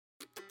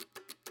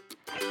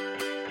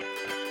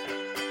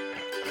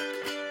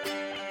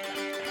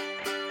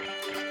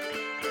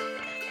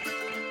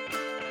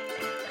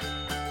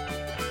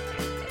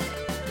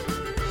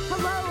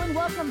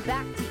Welcome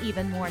back to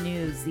Even More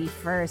News, the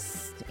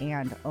first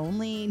and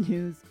only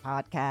news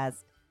podcast.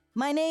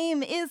 My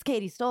name is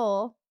Katie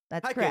Stoll.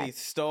 That's Hi, correct. Katie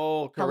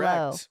Stoll. Correct.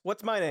 Hello.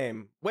 What's my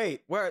name?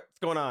 Wait, what's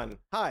going on?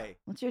 Hi.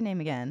 What's your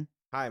name again?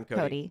 Hi, I'm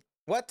Cody.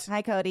 What?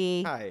 Hi,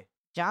 Cody. Hi.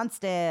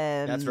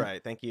 Johnston. That's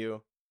right. Thank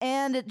you.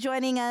 And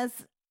joining us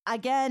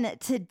again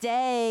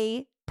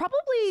today,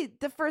 probably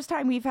the first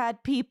time we've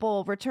had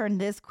people return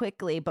this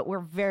quickly, but we're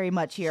very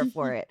much here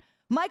for it.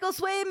 Michael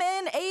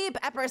Swayman, Abe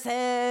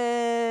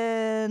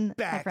Epperson.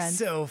 Back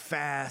so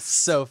fast.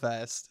 So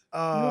fast.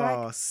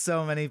 Oh,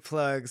 so many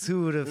plugs.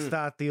 Who would have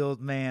thought the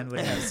old man would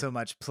have so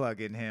much plug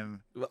in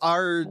him?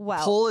 Our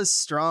pull is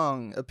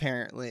strong,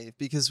 apparently,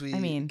 because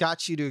we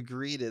got you to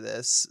agree to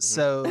this.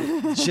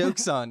 So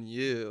joke's on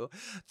you.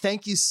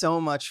 Thank you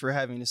so much for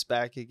having us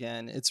back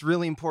again. It's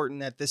really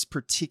important at this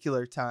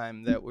particular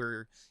time that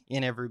we're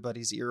in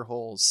everybody's ear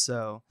holes.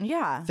 So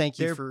yeah, thank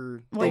you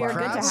for. Well, you're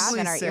good to have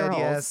in our ear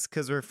holes. Yes,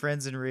 because we're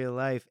friends in real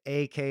life,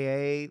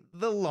 aka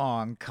the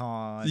long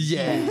con.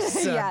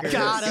 Yes, yeah.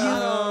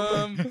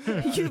 Got him.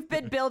 You've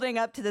been building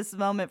up to this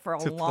moment for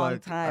a long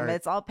time.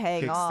 It's all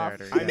paying off.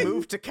 Yeah. I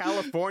moved to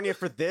California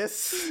for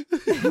this.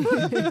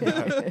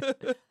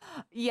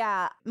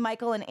 Yeah,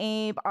 Michael and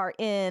Abe are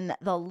in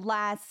the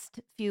last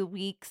few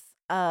weeks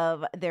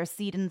of their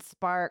Seed and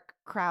Spark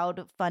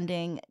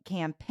crowdfunding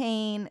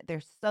campaign.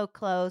 They're so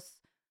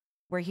close.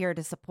 We're here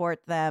to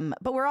support them,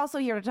 but we're also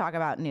here to talk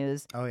about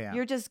news. Oh, yeah.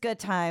 You're just good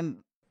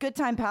time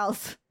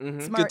pals.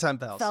 Smart Good time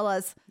pals.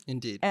 fellas.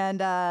 Indeed. And,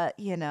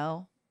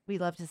 we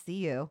love to see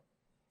you.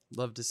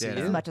 Love to see as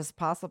you. much as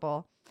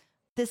possible.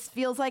 This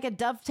feels like it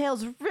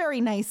dovetails very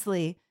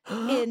nicely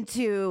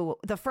into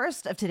the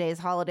first of today's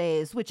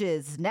holidays, which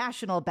is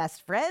National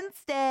Best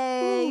Friends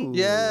Day. Ooh.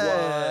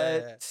 Yeah.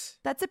 What?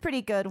 That's a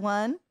pretty good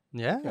one.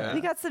 Yeah. We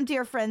got some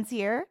dear friends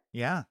here.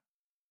 Yeah.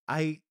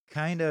 I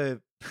kind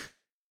of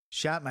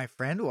shot my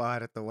friend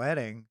wad at the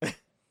wedding.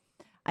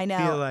 I know.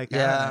 Feel like, I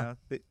don't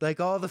know, like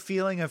all the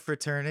feeling of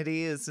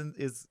fraternity is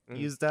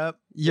used up.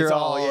 You're It's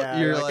all, all, yeah,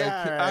 you're like, like, all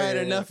all right, right.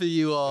 enough of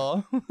you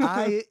all.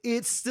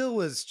 It still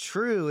was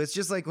true. It's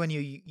just like when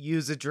you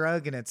use a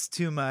drug and it's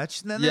too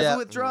much, and then there's a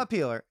withdrawal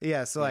peeler.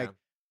 Yeah, so like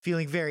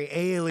feeling very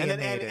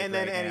alienated. And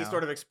then right any now.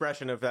 sort of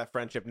expression of that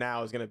friendship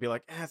now is going to be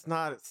like, it's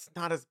not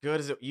as good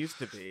as it used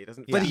to be. It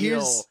doesn't But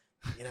feel,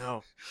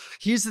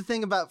 here's the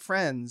thing about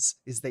friends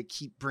is they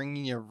keep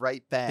bringing you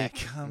right they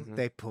back.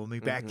 they pull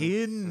me back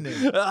in.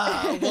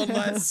 One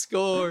last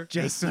score.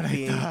 Just when I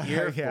being thought,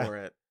 here for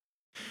it.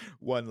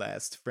 one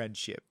last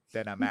friendship,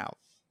 then I'm out.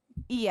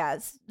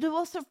 Yes.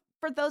 Well, so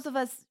for those of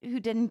us who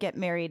didn't get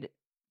married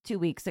 2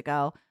 weeks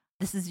ago,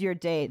 this is your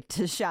day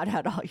to shout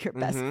out all your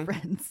best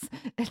friends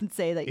and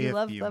say that you If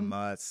love you them.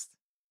 must.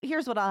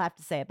 Here's what I'll have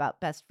to say about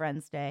Best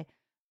Friends Day.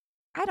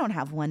 I don't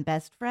have one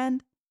best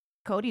friend.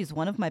 Cody's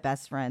one of my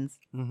best friends.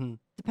 Mm-hmm.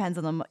 Depends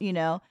on them,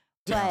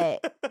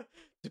 but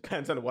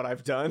Depends on what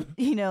I've done.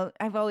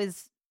 I've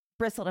always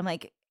bristled. I'm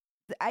like,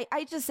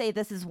 I just say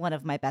this is one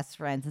of my best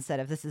friends instead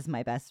of this is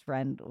my best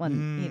friend.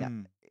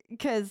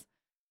 Because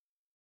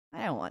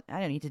I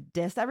don't need to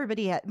diss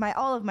everybody.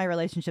 All of my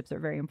relationships are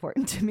very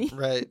important to me.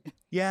 Right.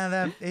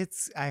 Yeah,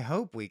 I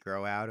hope we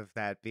grow out of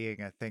that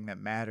being a thing that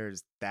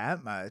matters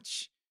that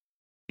much.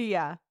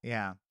 Yeah.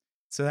 Yeah.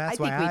 So that's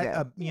I why think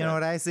we do. you know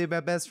what I say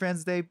about Best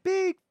Friends Day?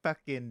 Big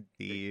fucking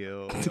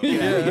deal.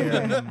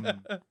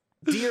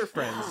 Dear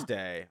Friends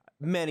Day.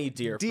 Many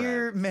dear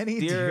friends. Many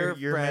dear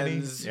dear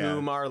friends many,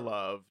 whom are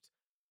loved.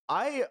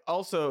 I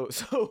also,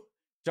 so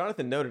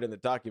Jonathan noted in the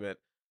document,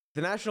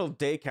 the National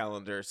Day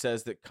Calendar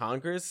says that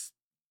Congress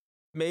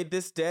made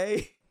this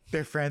day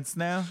They're friends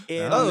now?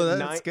 in,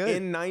 that's good.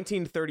 in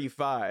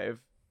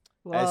 1935.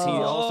 As he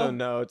also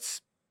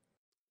notes,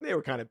 they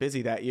were kind of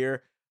busy that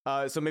year.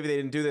 So maybe they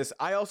didn't do this.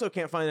 I also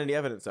can't find any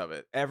evidence of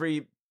it.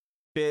 Every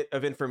bit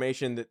of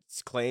information that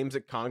claims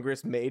that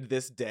Congress made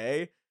this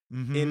day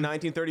in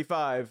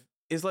 1935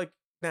 is like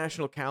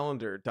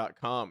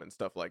nationalcalendar.com and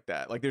stuff like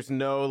that. Like there's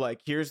no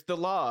like, here's the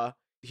law,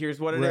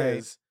 here's what it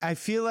is. I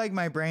feel like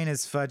my brain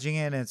is fudging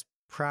it and it's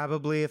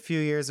probably a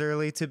few years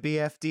early to be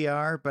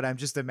FDR, but I'm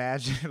just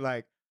imagining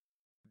like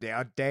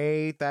a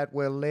day that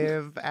will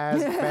live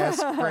as Best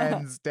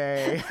Friends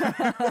Day.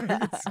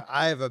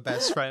 I have a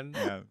best friend.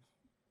 No.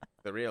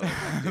 The real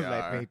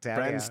Let me tell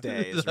Friends ya.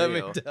 Day is Let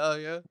real. me tell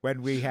you.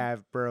 When we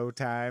have bro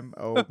time,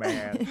 oh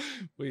man.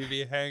 We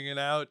be hanging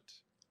out.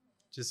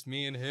 Just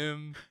me and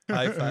him,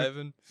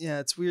 high-fiving. Yeah,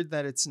 it's weird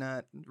that it's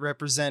not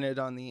represented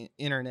on the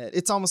internet.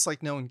 It's almost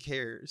like no one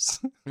cares.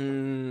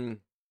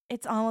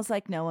 It's almost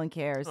like no one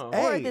cares. Oh.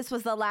 Or Hey. this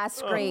was the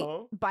last great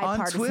Oh.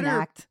 bipartisan On Twitter,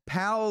 act.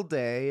 Pal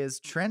Day is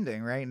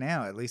trending right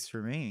now, at least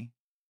for me.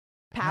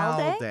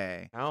 Pal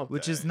Day? Pal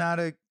Which Day. is not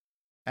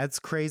that's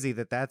crazy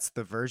that's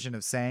the version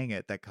of saying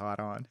it that caught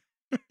on.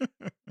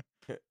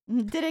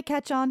 Did it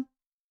catch on?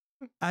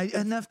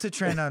 Enough to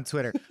trend on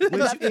Twitter.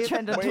 Enough to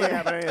trend on We Twitter.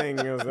 have anything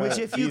Which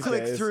if you these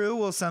click days. through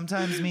will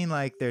sometimes mean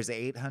like there's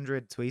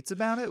 800 tweets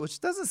about it,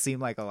 which doesn't seem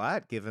like a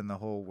lot given the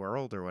whole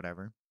world or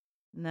whatever.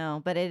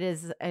 No, but it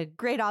is a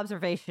great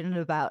observation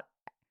about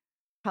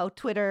how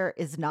Twitter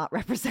is not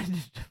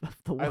representative of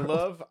the I world.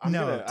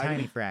 love.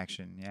 Tiny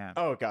fraction. Yeah.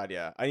 Oh God,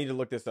 yeah. I need to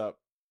look this up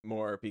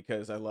more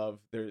because I love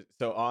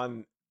so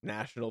on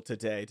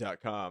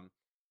nationaltoday.com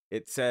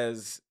it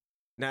says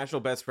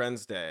National Best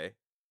Friends Day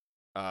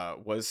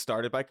was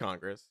started by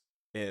Congress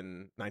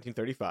in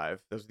 1935.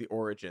 Those are the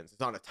origins.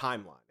 It's on a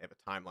timeline. They have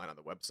a timeline on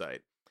the website.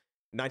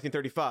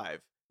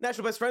 1935,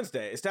 National Best Friends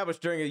Day,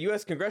 established during a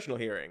U.S. congressional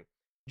hearing,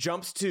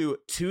 jumps to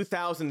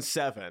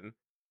 2007.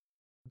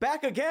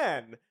 Back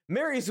again.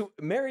 Mary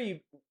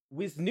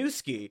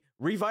Wisniewski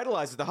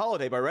revitalizes the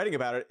holiday by writing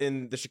about it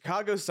in the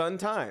Chicago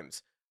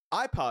Sun-Times.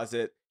 I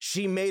posit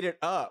she made it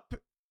up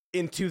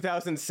in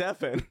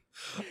 2007 in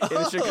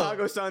the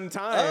Chicago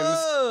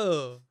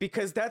Sun-Times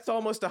because that's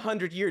almost a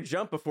 100-year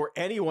jump before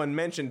anyone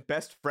mentioned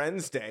Best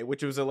Friends Day,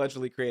 which was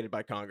allegedly created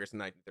by Congress in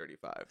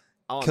 1935.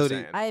 All Cody,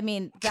 I'm saying. I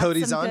mean, that's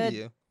Cody's some on good to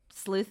you.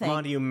 sleuthing. Come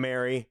on to you,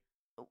 Mary.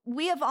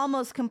 We have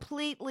almost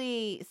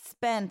completely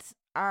spent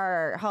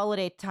our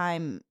holiday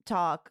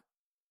talk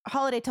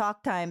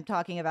time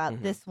talking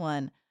about this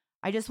one.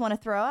 I just want to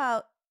throw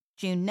out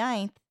June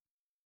 9th,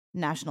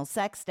 National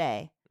Sex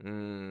Day.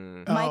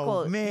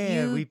 Michael, oh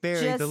man, we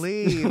buried the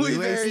lead. We wasted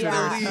buried the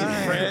our lead,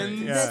 time.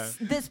 friends. Yeah.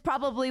 This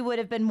probably would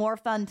have been more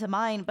fun to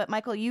mine, but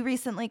Michael, you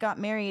recently got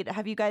married.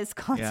 Have you guys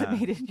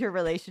consummated your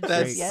relationship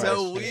That's yet?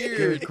 so weird.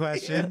 Good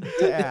question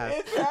to ask.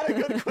 It's not a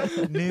good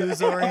question.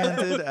 News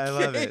oriented. I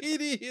love it.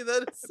 Katie,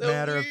 that is so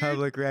Matter weird. of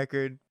public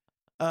record.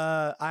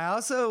 I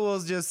also will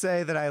just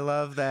say that I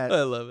love that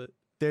I love it.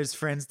 there's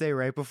Friends Day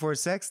right before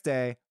Sex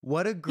Day.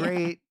 What a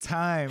great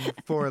time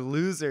for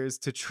losers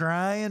to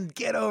try and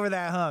get over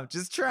that hump.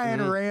 Just try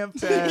and ramp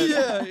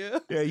that.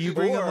 Yeah. You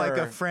bring them like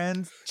a Or-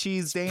 friend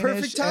cheese Danish,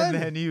 perfect time.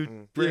 and then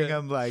you bring Yeah.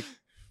 them like,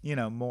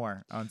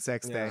 more on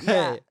Sex Yeah.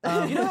 Day.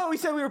 Hey, You know how we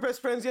said we were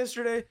best friends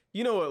yesterday?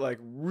 You know what, like,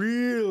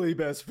 really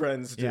best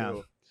friends do? Yeah.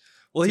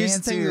 well, To here's the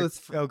answer thing your-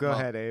 with. go well,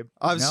 ahead, Abe.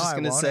 I was No, just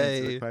gonna won't answer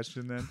say- the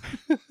question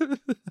then.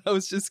 I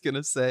was just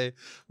gonna say,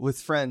 with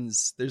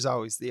friends, there's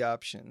always the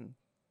option.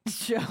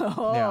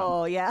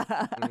 Oh, yeah.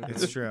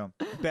 It's true.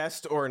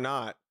 Best or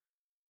not.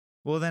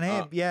 Well, then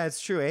Abe, yeah, it's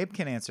true. Abe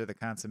can answer the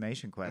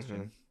consummation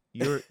question.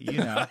 You know.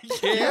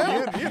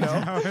 Yeah, you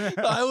know.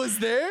 I was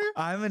there.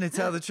 I'm going to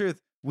tell the truth.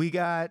 We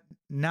got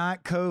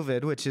not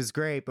COVID, which is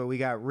great, but we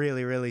got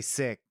really, really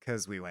sick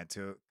because we were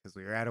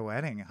at a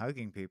wedding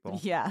hugging people.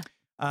 Yeah.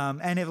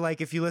 And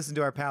if you listen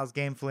to our pals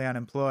Gamefully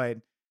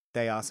Unemployed,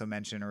 they also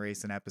mentioned a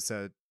recent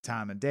episode.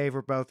 Tom and Dave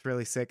were both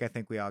really sick. I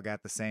think we all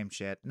got the same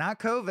shit. Not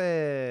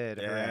COVID.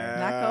 Hooray. Yeah.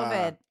 Not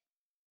COVID.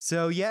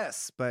 So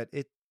yes, but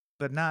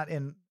not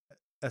in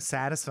a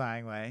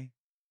satisfying way.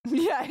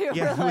 Yeah.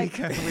 Yeah, we're like,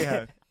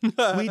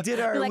 we did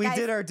our Like, I-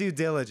 did our due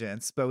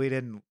diligence, but we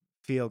didn't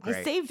feel I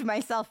great. saved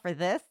myself for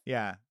this.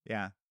 Yeah.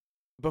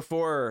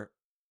 Before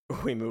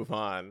we move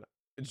on,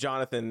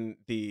 Jonathan,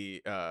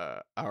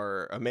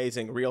 our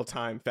amazing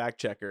real-time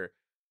fact checker,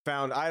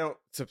 found, I don't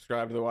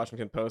subscribe to the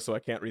Washington Post, so I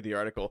can't read the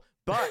article,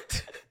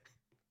 but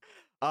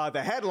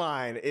the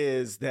headline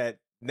is that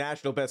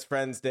National Best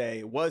Friends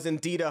Day was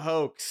indeed a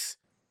hoax.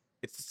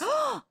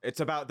 It's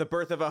about the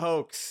birth of a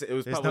hoax. It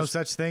was There's no published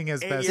such thing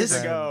as 8 best years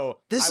friend. ago.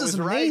 This I is was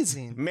right.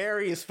 amazing.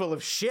 Mary is full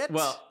of shit.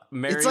 Well,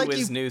 Mary It's like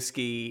you-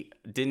 Wisniewski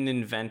didn't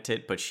invent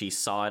it, but she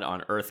saw it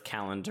on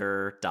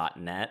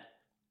earthcalendar.net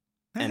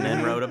and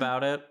then wrote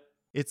about it.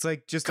 It's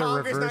like just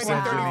Congress a reverse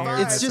 1935.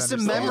 engineer. It's just a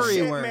misunderstanding. memory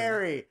Bullshit, worm.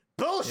 Mary.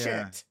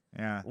 Bullshit.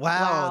 Yeah.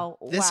 Wow.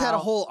 This had a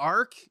Wow. whole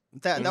arc.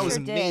 That was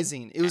Sure did.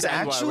 amazing. It was That's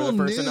why actual we're the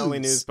first news. and only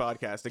news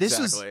podcast. This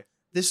was- Exactly.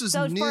 This was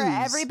So news. for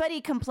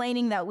everybody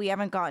complaining that we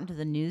haven't gotten to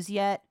the news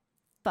yet,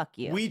 fuck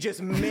you. We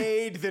just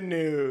made the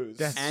news.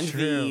 That's And true.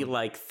 the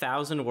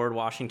 1,000-word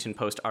Washington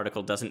Post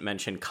article doesn't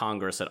mention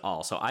Congress at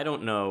all. So I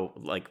don't know,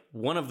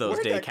 one of those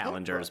Where'd day that come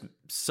calendars, from?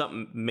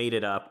 something made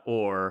it up,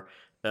 or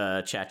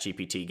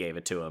ChatGPT gave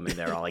it to them, and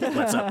they're all like,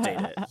 let's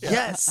update it.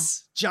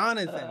 Yes,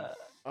 Jonathan.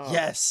 Oh.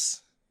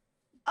 Yes.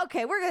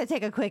 Okay, we're going to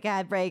take a quick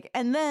ad break,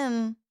 and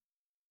then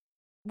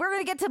we're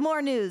going to get to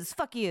more news.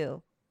 Fuck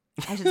you.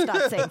 I should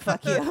stop saying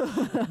fuck you.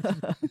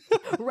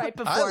 Right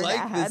before I like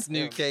that. this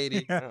new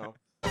Katie. Oh.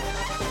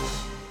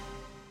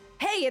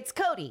 Hey, it's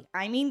Cody.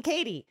 I mean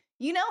Katie.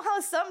 You know how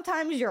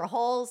sometimes your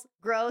hole's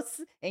gross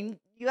and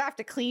you have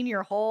to clean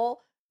your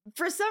hole?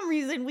 For some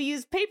reason, we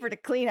use paper to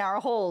clean our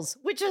holes,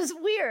 which is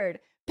weird.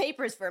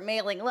 Paper's for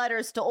mailing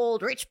letters to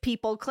old rich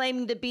people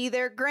claiming to be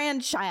their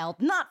grandchild,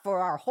 not for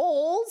our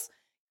holes.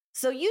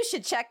 So you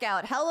should check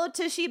out Hello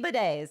Tushy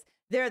Bidets.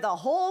 They're the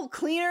hole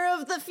cleaner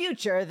of the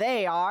future,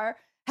 they are.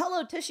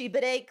 Hello Tushy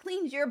Bidet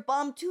cleans your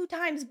bum 2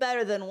 times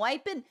better than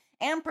wiping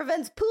and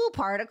prevents poo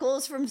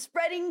particles from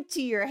spreading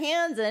to your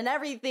hands and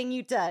everything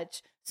you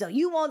touch, so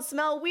you won't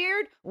smell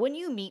weird when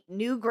you meet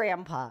new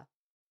grandpa.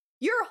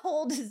 Your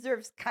hole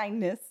deserves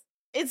kindness.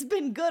 It's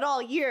been good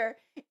all year,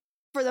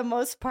 for the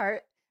most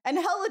part, and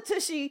Hello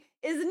Tushy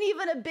isn't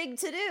even a big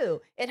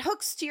to-do. It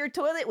hooks to your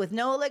toilet with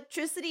no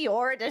electricity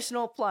or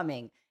additional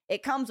plumbing.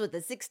 It comes with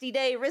a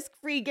 60-day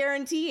risk-free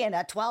guarantee and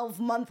a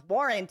 12-month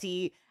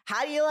warranty.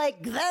 How do you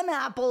like them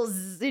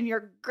apples in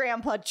your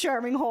grandpa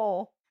charming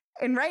hole?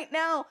 And right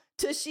now,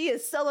 Tushy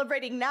is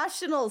celebrating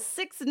National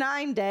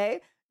 6-9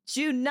 Day,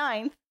 June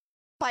 9th,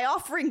 by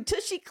offering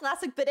Tushy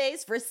Classic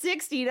Bidets for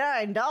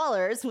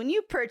 $69 when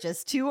you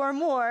purchase 2 or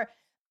more.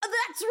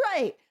 That's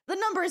right, the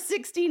number is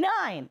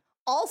 69.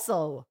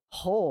 Also,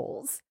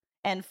 holes.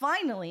 And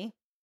finally,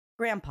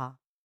 Grandpa.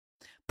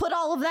 Put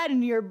all of that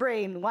in your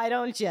brain, why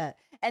don't you?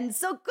 And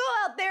so go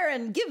out there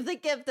and give the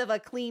gift of a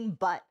clean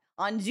butt.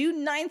 On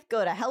June 9th,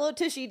 go to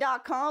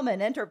hellotushy.com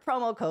and enter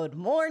promo code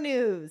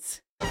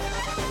MORENEWS.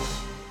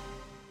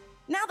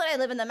 Now that I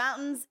live in the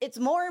mountains, it's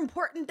more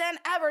important than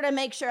ever to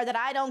make sure that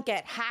I don't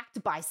get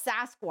hacked by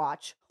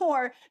Sasquatch,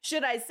 or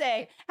should I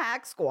say,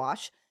 hack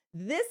squash.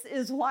 This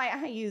is why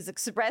I use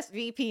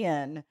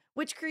ExpressVPN,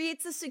 which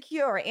creates a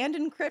secure and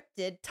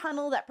encrypted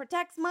tunnel that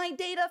protects my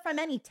data from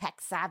any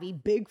tech-savvy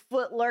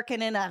Bigfoot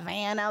lurking in a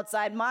van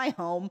outside my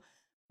home.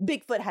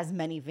 Bigfoot has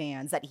many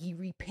vans that he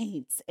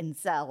repaints and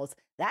sells.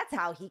 That's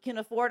how he can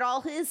afford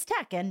all his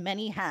tech and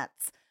many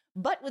hats.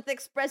 But with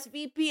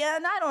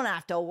ExpressVPN, I don't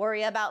have to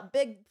worry about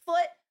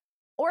Bigfoot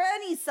or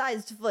any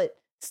sized foot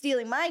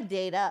stealing my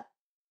data.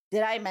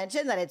 Did I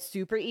mention that it's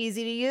super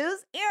easy to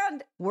use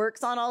and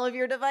works on all of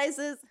your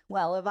devices?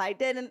 Well, if I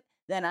didn't,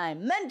 then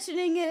I'm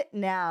mentioning it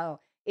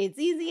now. It's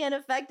easy and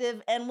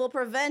effective and will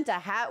prevent a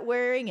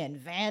hat-wearing and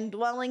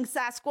van-dwelling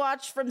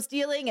Sasquatch from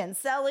stealing and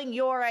selling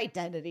your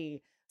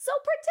identity. So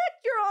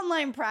protect your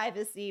online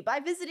privacy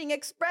by visiting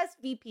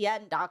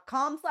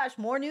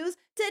expressvpn.com/morenews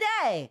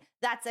today.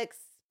 That's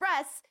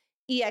Express,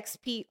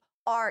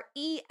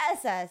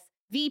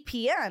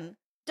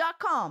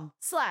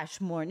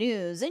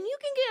 EXPRESSVPN.com/morenews. And you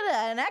can get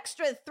an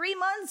extra 3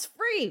 months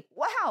free.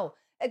 Wow.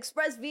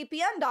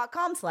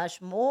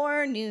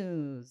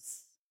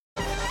 expressvpn.com/morenews.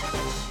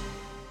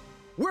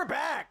 We're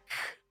back.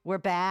 We're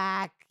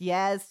back.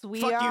 Yes,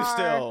 we are. Fuck you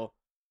still.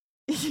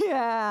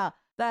 Yeah,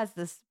 that's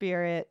the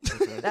spirit.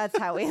 That's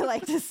how we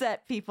like to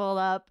set people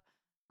up.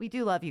 We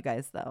do love you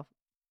guys, though.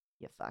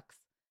 You fucks.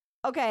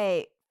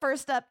 Okay,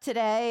 first up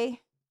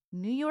today,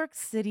 New York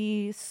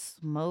City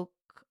Smoke-ocalypse.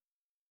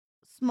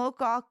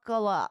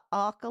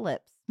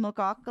 Smoke-ocalypse?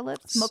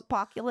 Smoke-pocalypse?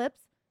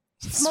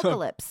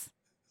 Smoke-ocalypse.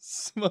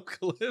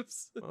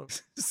 Smoke-ocalypse.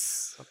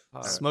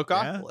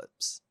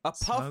 Smoke-ocalypse.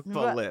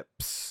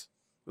 Apocalypse.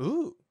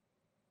 Ooh.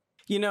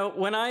 You know,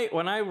 when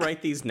I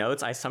write these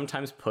notes, I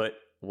sometimes put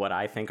what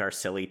I think are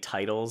silly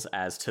titles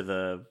as to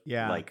the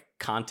like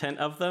content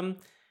of them.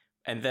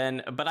 And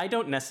then, but I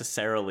don't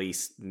necessarily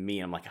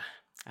mean, I'm like,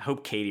 I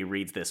hope Katie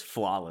reads this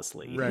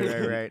flawlessly.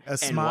 Right. A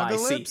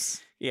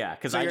smogocalypse? Yeah,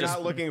 because So I you're just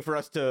not looking for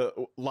us to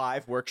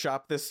live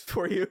workshop this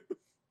for you?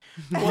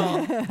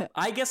 Well,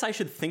 I guess I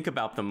should think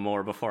about them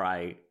more before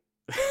I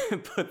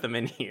put them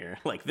in here.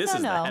 Like this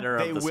is the header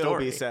they of the will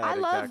story. be sad. I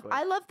love exactly.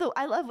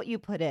 I love what you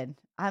put in.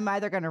 I'm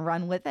either going to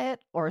run with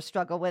it or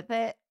struggle with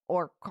it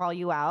or call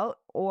you out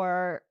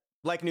or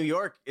Like New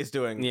York is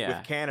doing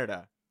with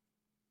Canada.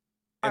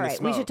 All and the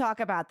right, we smoke. should talk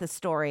about the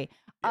story.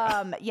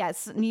 Yeah.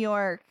 Yes, New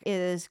York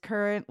is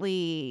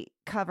currently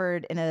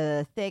covered in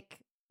a thick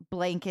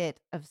blanket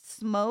of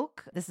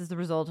smoke. This is the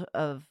result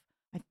of,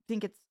 I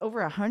think it's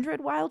over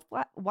 100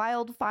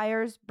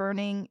 wildfires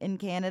burning in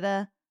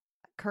Canada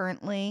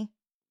currently.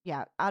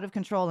 Yeah, out of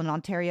control in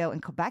Ontario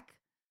and Quebec.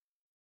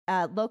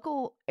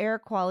 Local air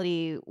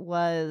quality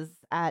was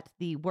at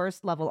the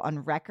worst level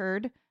on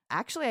record.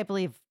 Actually, I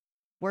believe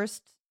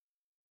worst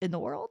in the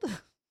world.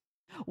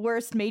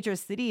 Worst major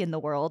city in the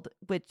world,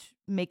 which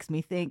makes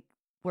me think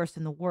worst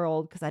in the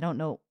world because I don't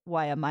know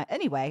why am I.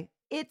 Anyway,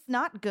 it's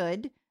not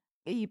good.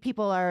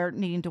 People are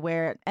needing to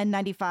wear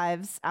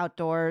N95s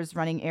outdoors,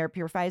 running air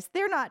purifiers.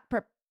 They're not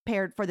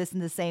prepared for this in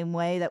the same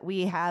way that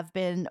we have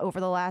been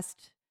over the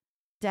last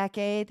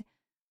decade.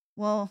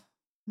 Well,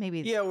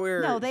 maybe. Yeah,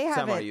 we're they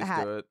haven't used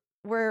had. to it.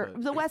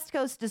 The West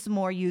Coast is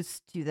more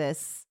used to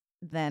this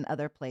than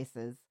other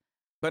places.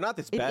 But not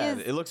this bad.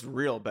 It looks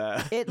real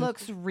bad. It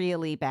looks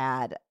really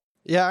bad.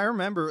 Yeah, I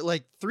remember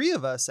like 3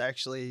 of us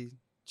actually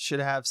should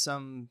have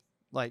some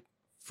like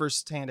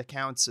firsthand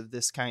accounts of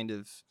this kind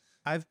of.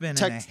 I've been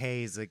in a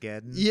haze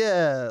again.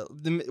 Yeah,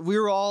 we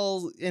were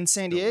all in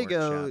San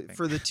Diego workshopping.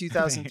 for the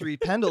 2003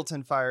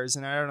 Pendleton fires,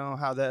 and I don't know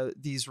how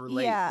these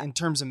relate in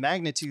terms of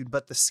magnitude,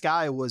 but the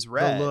sky was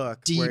red. The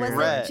look, deep Was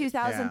red. it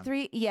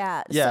 2003?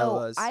 Yeah. Yeah, So it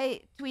was.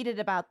 I tweeted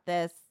about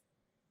this.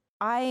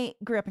 I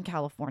grew up in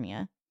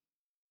California,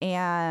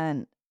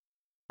 and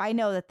I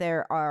know that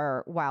there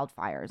are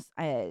wildfires.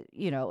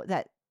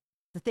 That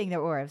the thing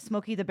that where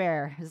Smokey the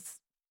Bear has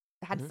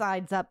had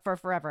signs up for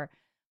forever,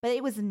 but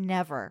it was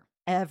never,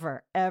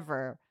 ever,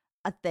 ever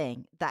a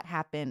thing that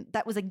happened.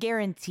 That was a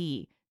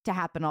guarantee to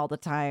happen all the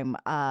time.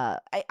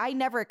 I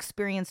never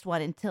experienced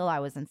one until I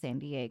was in San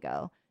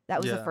Diego.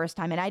 That was the first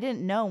time. And I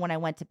didn't know when I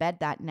went to bed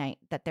that night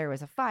that there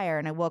was a fire.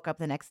 And I woke up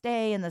the next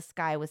day and the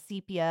sky was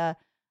sepia.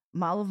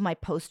 All of my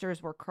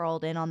posters were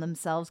curled in on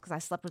themselves because I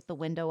slept with the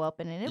window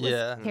open, and it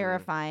was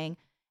terrifying.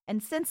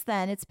 And since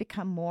then, it's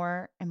become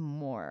more and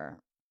more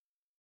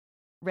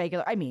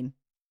regular. I mean,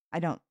 I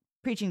don't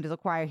preaching to the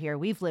choir here.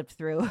 We've lived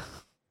through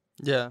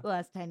the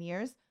last 10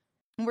 years.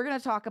 And we're going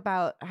to talk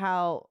about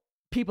how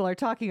people are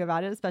talking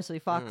about it, especially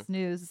Fox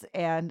News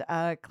and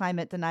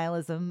climate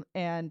denialism,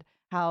 and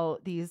how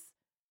these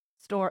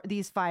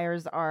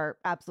fires are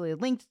absolutely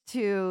linked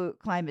to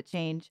climate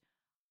change.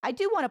 I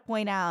do want to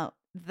point out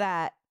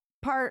that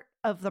part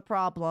of the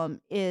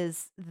problem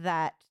is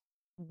that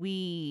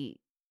we,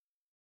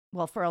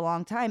 well, for a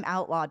long time,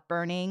 outlawed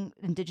burning,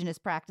 indigenous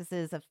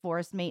practices of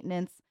forest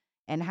maintenance,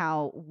 and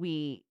how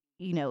we,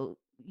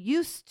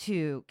 used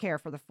to care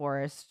for the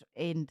forest.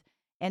 And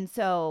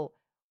so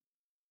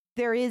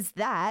there is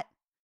that.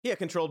 Yeah,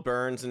 controlled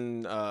burns.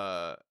 And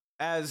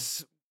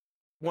as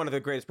one of the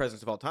greatest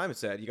presidents of all time has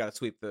said, you got to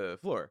sweep the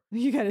floor.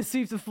 You got to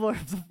sweep the floor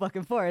of the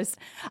fucking forest.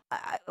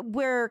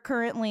 We're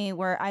currently,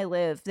 where I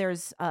live,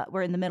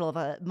 we're in the middle of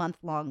a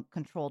month-long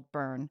controlled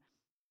burn.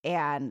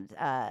 And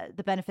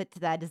the benefit to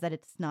that is that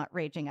it's not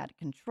raging out of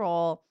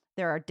control.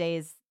 There are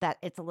days that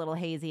it's a little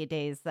hazy,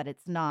 days that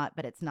it's not,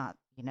 but it's not,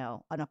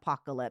 an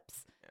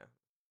apocalypse. Yeah.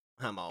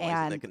 I'm always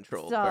in the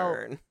controlled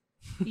burn.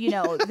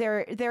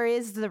 There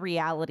is the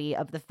reality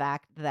of the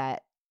fact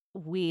that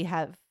we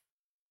have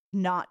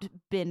not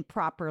been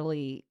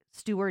properly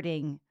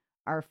stewarding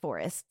our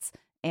forests.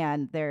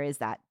 And there is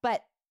that.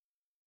 But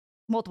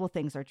multiple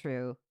things are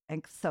true.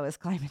 And so is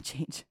climate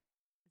change.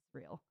 It's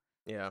real.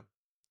 Yeah.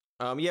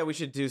 Yeah, we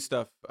should do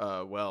stuff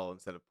well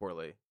instead of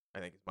poorly, I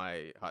think is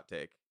my hot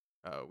take.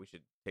 We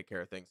should take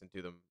care of things and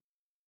do them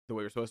the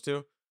way we're supposed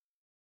to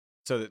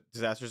so that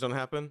disasters don't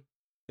happen.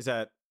 Is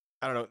that,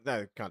 I don't know,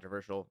 not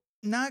controversial.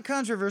 Not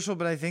controversial,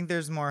 but I think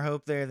there's more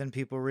hope there than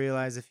people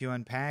realize if you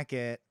unpack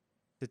it.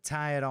 To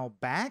tie it all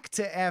back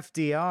to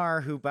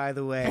FDR, who, by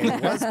the way,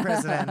 was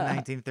president in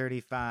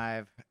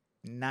 1935.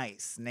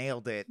 Nice.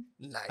 Nailed it.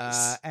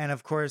 Nice. And,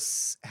 of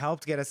course,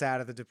 helped get us out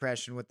of the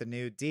Depression with the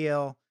New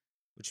Deal,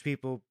 which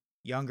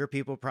younger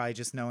people probably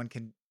just know in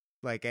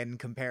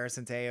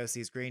comparison to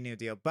AOC's Green New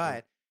Deal.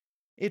 But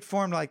it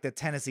formed like the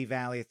Tennessee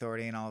Valley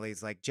Authority and all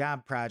these like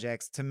job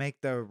projects to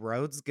make the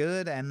roads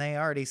good, and they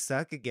already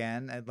suck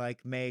again, and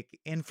like make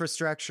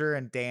infrastructure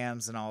and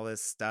dams and all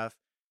this stuff.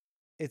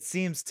 It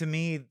seems to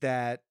me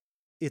that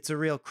it's a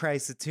real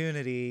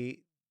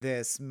crisis-tunity,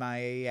 this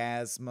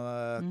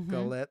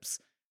miasma-calypse,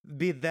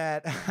 be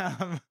that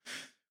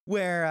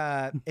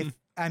where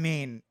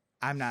I'm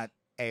not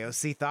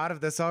AOC thought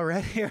of this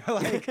already,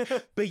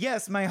 but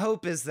yes, my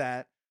hope is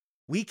that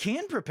we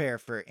can prepare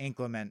for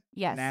inclement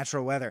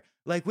natural weather.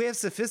 Like, we have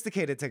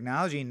sophisticated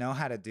technology, know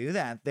how to do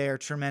that. They're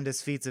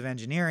tremendous feats of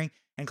engineering,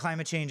 and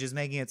climate change is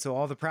making it so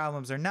all the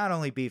problems are not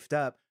only beefed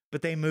up,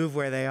 but they move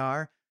where they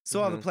are.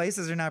 So all the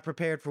places are not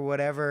prepared for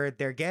whatever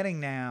they're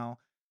getting now.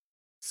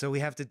 So we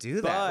have to do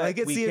that. But like,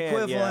 it's the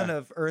equivalent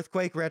of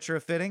earthquake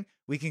retrofitting.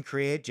 We can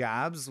create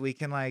jobs. We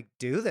can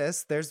do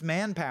this. There's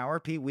manpower,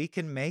 Pete. We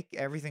can make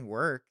everything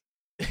work.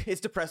 It's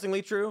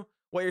depressingly true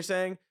what you're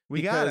saying.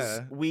 We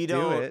don't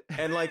do it.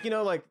 And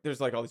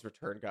there's all these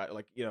return guys,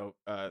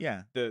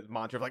 the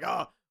mantra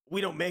of we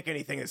don't make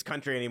anything in this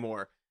country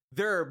anymore.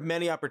 There are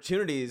many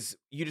opportunities.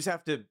 You just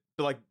have to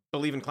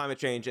believe in climate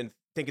change and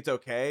think it's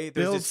okay.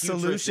 There's build this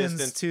huge solutions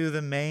resistance to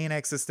the main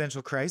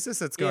existential crisis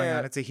that's going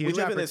on. It's a huge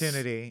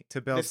opportunity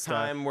to build this stuff.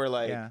 time where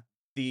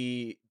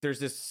there's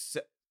this,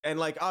 and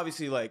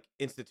obviously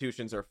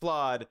institutions are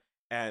flawed,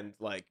 and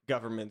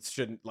governments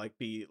shouldn't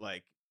be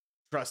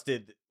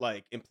trusted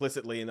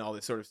implicitly and all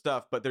this sort of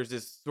stuff. But there's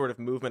this sort of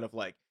movement of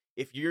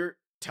if you're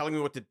telling me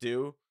what to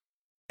do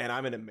and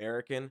I'm an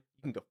American,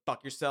 you can go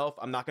fuck yourself.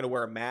 I'm not going to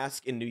wear a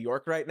mask in New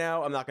York right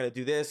now. I'm not going to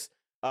do this.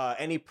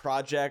 Any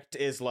project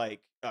is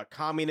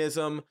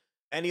communism.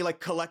 Any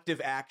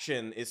collective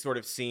action is sort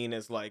of seen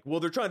as well,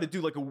 they're trying to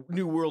do a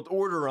new world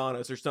order on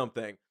us or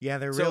something. Yeah,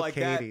 they're real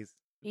Cadies.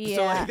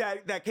 So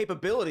that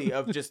capability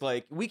of just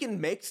we can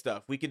make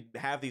stuff, we could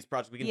have these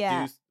projects,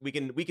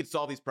 we could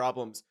solve these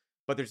problems.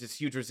 But there's this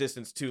huge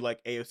resistance to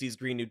AOC's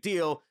Green New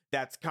Deal.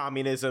 That's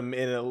communism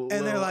in a little.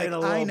 And they're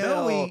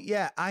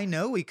I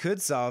know we could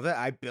solve it.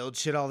 I build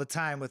shit all the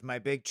time with my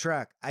big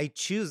truck. I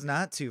choose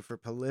not to for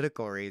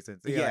political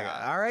reasons.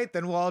 All right,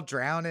 then we'll all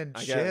drown in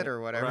shit or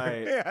whatever.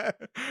 Right. Yeah.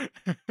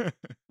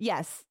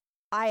 Yes,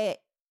 I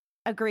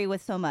agree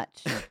with so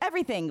much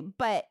everything,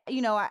 but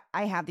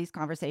I have these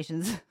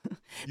conversations.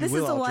 This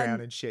is the one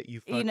drown in shit,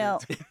 you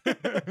fuckers.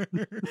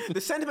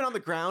 The sentiment on the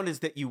ground is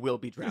that you will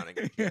be drowning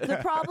in shit. The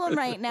problem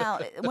right now,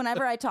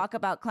 whenever I talk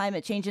about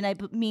climate change, and I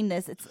mean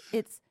this,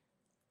 it's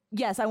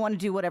yes, I want to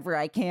do whatever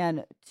I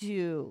can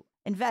to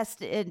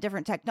invest in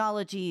different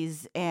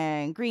technologies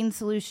and green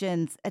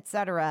solutions,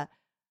 etc.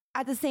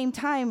 At the same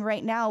time,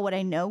 right now, what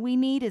I know we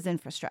need is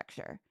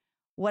infrastructure.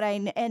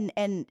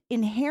 And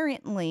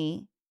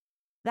inherently,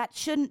 that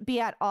shouldn't be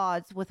at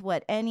odds with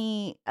what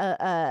any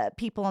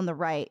people on the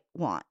right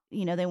want.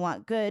 They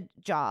want good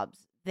jobs.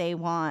 They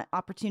want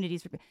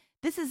opportunities.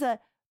 This is a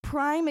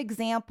prime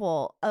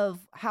example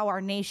of how our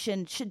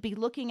nation should be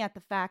looking at the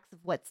facts of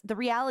the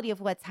reality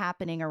of what's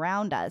happening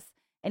around us,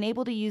 and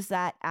able to use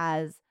that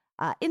as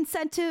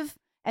incentive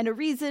and a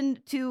reason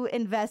to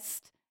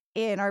invest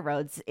in our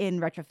roads,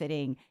 in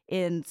retrofitting,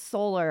 in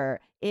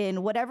solar,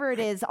 in whatever it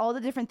is, all the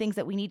different things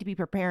that we need to be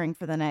preparing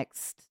for the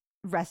next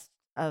rest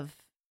of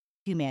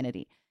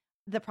humanity.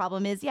 the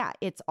problem is,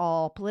 it's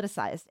all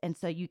politicized. And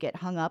so you get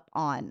hung up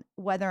on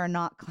whether or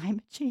not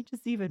climate change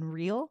is even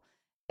real.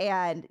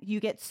 And you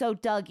get so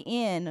dug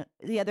in,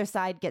 the other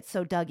side gets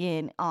so dug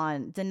in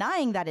on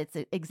denying that its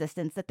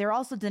existence that they're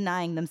also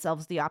denying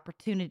themselves the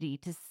opportunity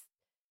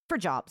for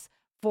jobs,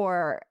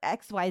 for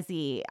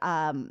XYZ.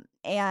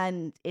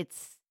 And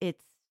it's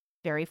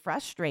very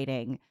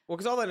frustrating. Well,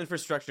 because all that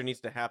infrastructure needs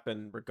to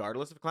happen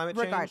regardless of climate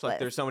change. Regardless. Like,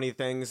 there's so many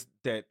things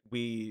that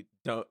we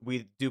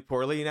do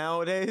poorly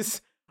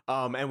nowadays,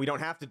 and we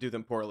don't have to do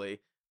them poorly.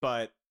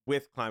 But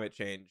with climate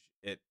change,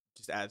 it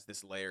just adds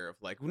this layer of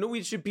like, no,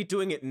 we should be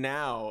doing it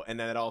now, and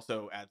then it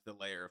also adds the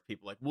layer of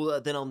people like,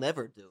 well, then I'll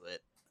never do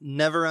it.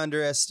 Never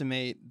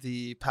underestimate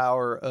the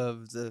power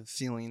of the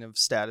feeling of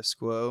status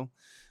quo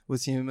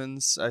with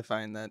humans. I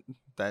find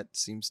that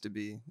seems to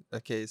be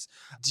a case.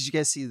 Did you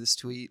guys see this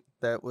tweet?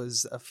 That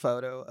was a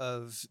photo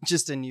of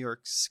just a New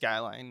York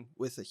skyline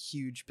with a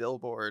huge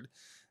billboard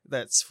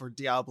that's for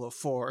Diablo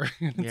 4.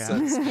 It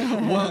says,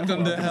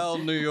 "Welcome to hell,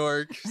 New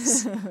York."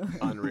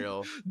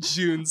 Unreal.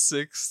 June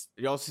 6th.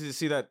 You also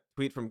see that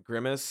tweet from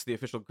Grimace, the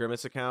official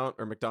Grimace account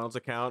or McDonald's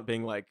account,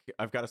 being like,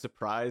 "I've got a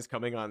surprise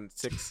coming on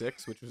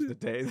 6/6," which was the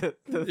day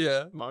that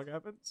the manga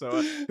happened. So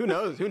who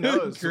knows? Who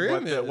knows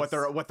what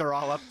they're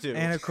all up to?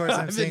 And of course,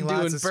 I'm seeing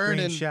lots of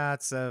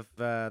screenshots of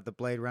the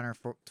Blade Runner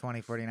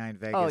 2049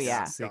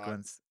 Vegas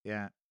sequence. God.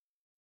 Yeah.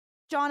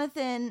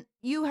 Jonathan,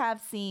 you have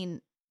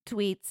seen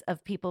tweets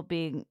of people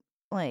being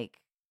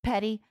like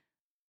petty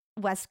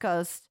West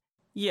Coast.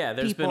 Yeah,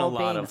 there's been a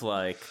lot of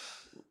like,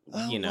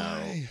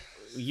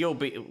 you'll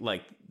be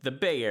like, the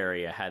Bay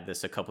Area had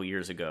this a couple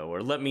years ago,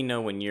 or let me know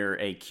when your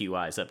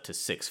AQI is up to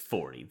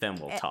 640, then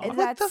we'll talk.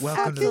 Welcome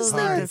to the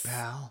party,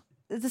 pal.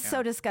 This is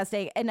so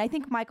disgusting. And I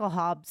think Michael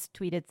Hobbs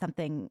tweeted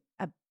something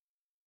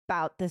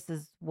about this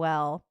as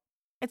well.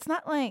 It's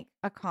not like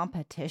a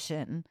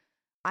competition.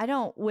 I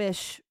don't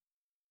wish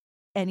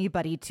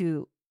anybody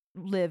to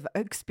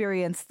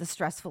experience the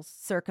stressful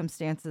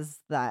circumstances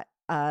that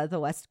the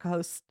West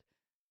Coast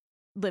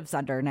lives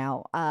under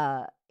now.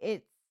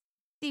 It's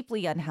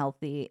deeply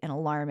unhealthy and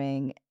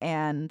alarming,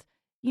 and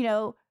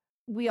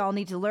we all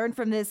need to learn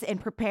from this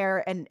and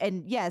prepare,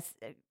 and yes,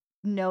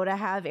 know to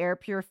have air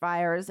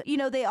purifiers.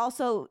 They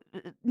also,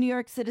 New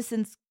York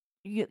citizens,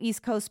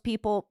 East Coast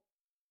people,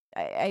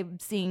 I'm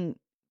seeing,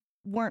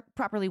 weren't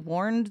properly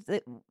warned.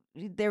 That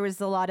there was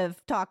a lot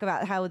of talk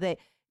about how the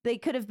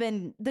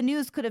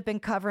news could have been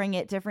covering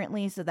it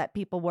differently so that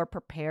people were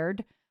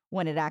prepared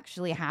when it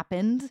actually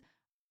happened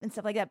and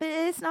stuff like that. But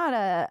it's not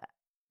a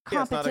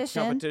competition. Yeah, it's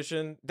not a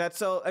competition.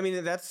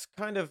 That's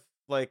kind of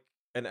like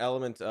an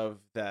element of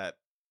that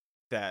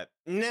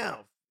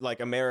like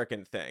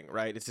American thing,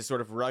 right? It's this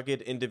sort of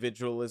rugged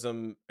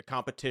individualism,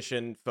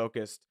 competition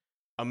focused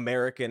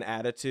American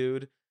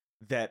attitude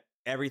that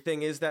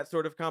everything is that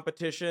sort of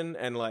competition.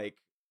 And like,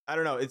 I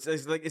don't know, it's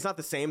like, it's not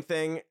the same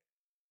thing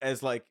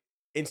as like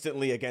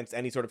instantly against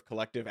any sort of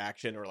collective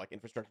action or like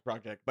infrastructure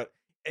project, but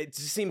it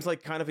just seems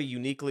like kind of a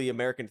uniquely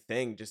American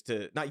thing, just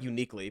to, not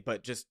uniquely,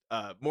 but just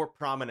more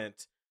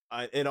prominent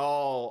in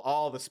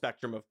all the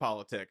spectrum of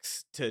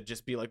politics, to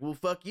just be like, well,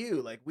 fuck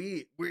you, like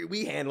we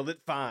handled it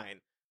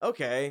fine.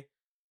 Okay,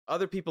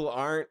 other people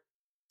aren't,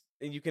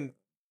 and you can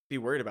be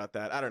worried about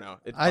that. I don't know.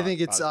 I think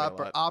it's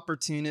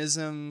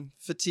opportunism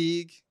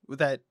fatigue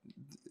that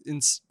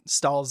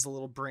installs the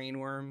little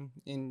brainworm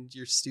in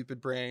your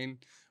stupid brain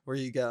where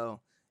you go,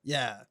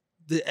 yeah,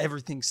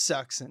 everything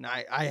sucks and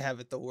I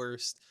have it the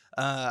worst.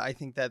 I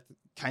think that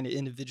kind of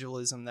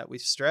individualism that we've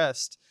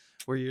stressed,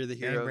 where you're the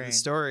hero of the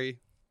story.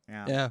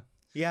 Yeah,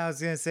 I was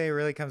going to say, it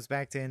really comes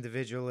back to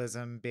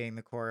individualism being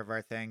the core of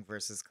our thing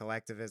versus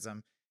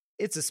collectivism.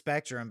 It's a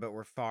spectrum, but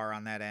we're far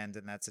on that end,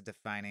 and that's a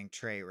defining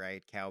trait,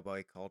 right?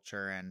 Cowboy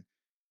culture and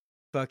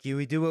fuck you,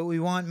 we do what we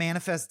want,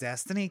 manifest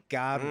destiny.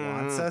 God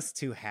wants us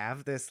to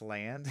have this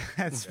land.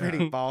 That's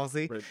pretty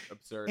ballsy. Pretty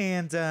absurd.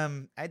 And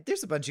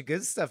there's a bunch of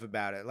good stuff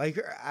about it. Like,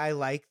 I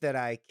like that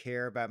I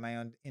care about my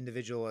own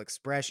individual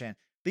expression.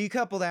 But you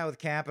couple that with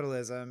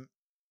capitalism,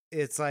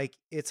 it's like,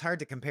 it's hard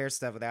to compare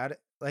stuff without it.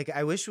 Like,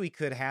 I wish we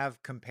could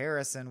have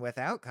comparison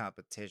without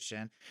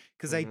competition,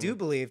 because I do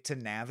believe to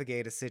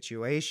navigate a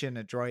situation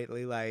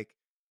adroitly, like,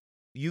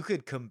 you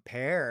could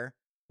compare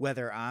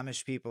whether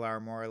Amish people are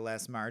more or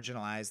less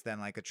marginalized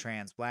than like a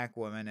trans black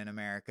woman in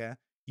America.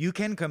 You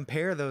can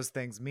compare those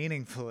things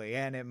meaningfully,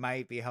 and it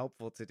might be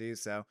helpful to do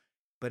so,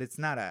 but it's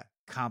not a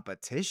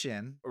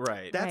competition.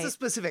 Right. That's a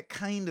specific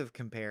kind of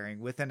comparing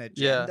with an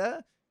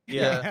agenda.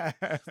 Yeah.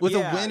 With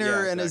a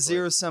winner and a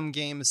zero-sum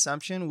game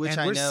assumption, which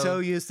and I know. We're so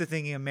used to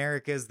thinking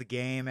America is the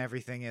game.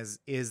 Everything is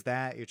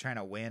that. You're trying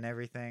to win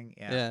everything.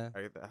 Yeah.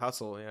 The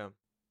hustle, yeah.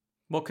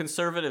 Well,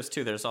 conservatives,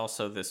 too, there's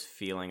also this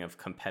feeling of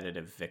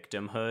competitive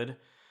victimhood,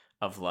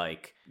 of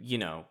like,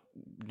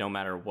 no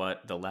matter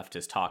what the left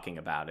is talking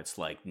about, it's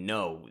like,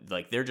 no,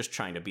 like they're just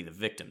trying to be the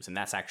victims, and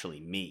that's actually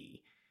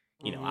me.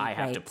 I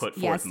have to put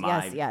forth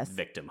my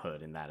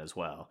victimhood in that as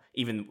well.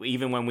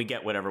 Even when we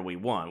get whatever we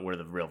want, we're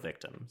the real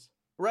victims.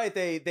 Right.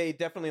 They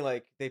definitely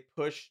like, they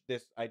push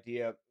this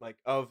idea like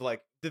of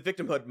like the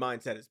victimhood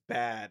mindset is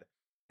bad,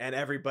 and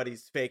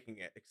everybody's faking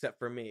it except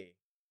for me,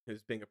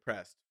 who's being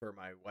oppressed for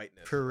my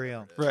whiteness. For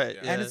real. Right.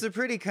 Yeah. And it's a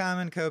pretty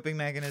common coping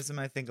mechanism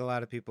I think a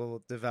lot of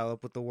people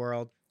develop with the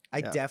world.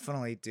 I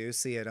definitely do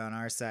see it on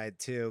our side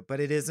too, but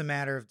it is a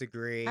matter of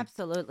degree.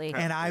 Absolutely.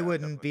 And I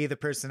wouldn't definitely be the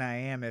person I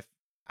am if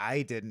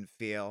I didn't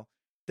feel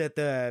that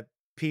the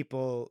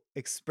people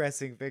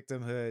expressing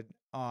victimhood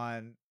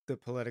on the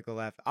political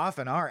left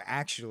often are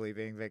actually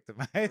being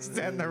victimized,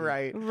 and the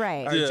right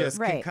are just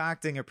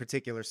concocting a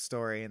particular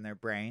story in their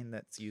brain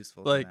that's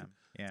useful to them.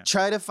 Yeah.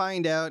 Try to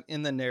find out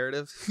in the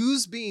narrative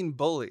who's being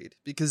bullied,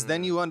 because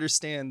then you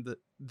understand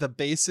the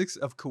basics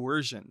of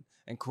coercion,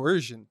 and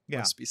coercion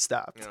must be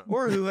stopped. Yeah.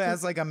 Or who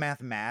has like a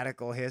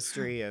mathematical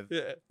history of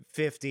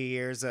 50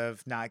 years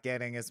of not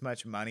getting as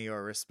much money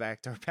or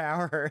respect or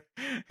power.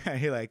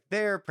 You're like,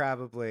 they're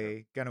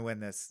probably going to win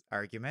this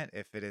argument,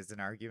 if it is an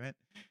argument.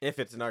 If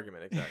it's an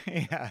argument,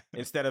 exactly. Yeah.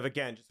 Instead of,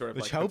 again, just sort of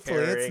Which like hopefully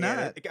it's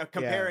not.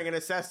 comparing and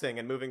assessing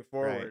and moving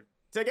forward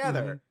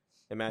together.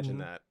 Imagine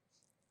that.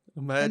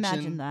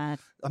 Imagine that.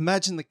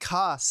 Imagine the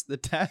cost, the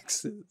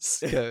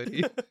taxes,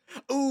 Cody.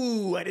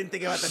 Ooh, I didn't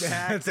think about the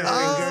taxes.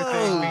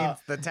 Thing means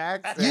the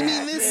taxes. You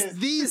mean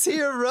these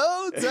here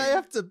roads? I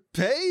have to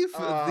pay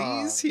for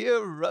these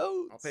here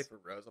roads. I'll pay for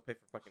roads. I'll pay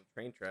for fucking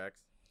train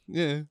tracks.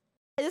 Yeah.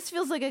 This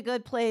feels like a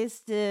good place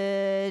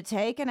to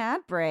take an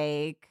ad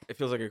break. It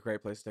feels like a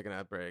great place to take an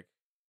ad break.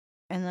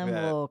 And then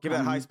Give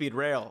that high-speed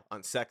rail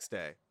on Sex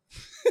Day.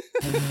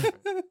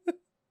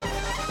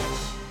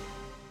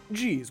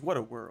 Geez, what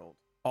a world.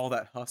 All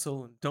that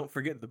hustle, and don't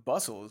forget the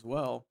bustle as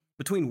well.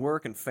 Between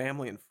work and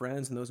family and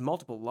friends and those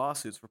multiple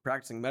lawsuits for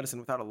practicing medicine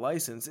without a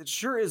license, it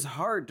sure is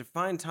hard to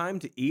find time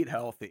to eat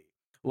healthy.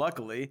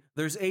 Luckily,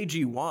 there's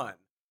AG1.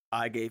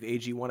 I gave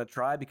AG1 a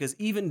try because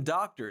even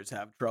doctors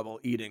have trouble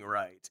eating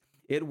right.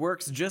 It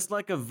works just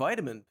like a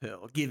vitamin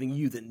pill, giving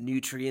you the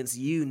nutrients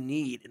you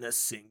need in a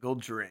single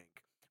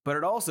drink. But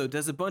it also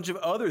does a bunch of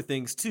other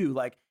things too,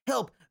 like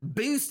help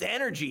boost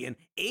energy and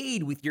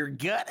aid with your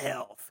gut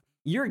health.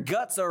 Your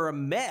guts are a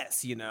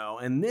mess,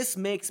 and this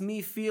makes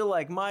me feel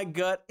like my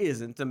gut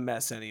isn't a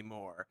mess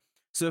anymore.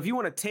 So if you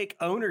want to take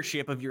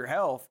ownership of your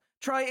health,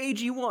 try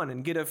AG1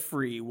 and get a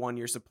free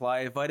 1-year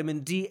supply of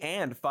vitamin D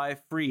and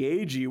 5 free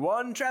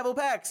AG1 travel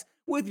packs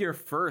with your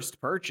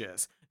first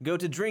purchase. Go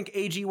to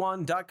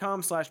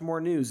drinkag1.com/more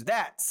news.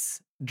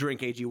 That's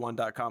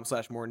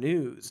drinkag1.com/more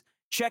news.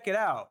 Check it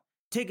out.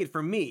 Take it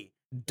from me,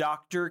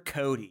 Dr.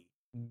 Cody,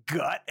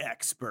 gut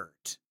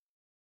expert.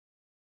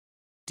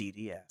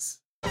 DDS.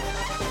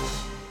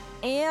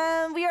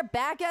 And we are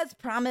back as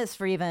promised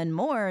for even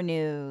more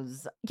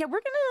news. Yeah,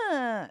 we're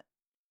gonna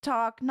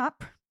talk not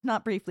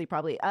briefly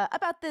probably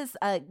about this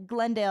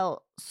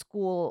Glendale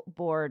school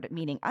board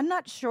meeting. I'm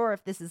not sure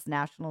if this is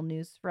national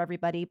news for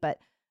everybody,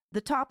 but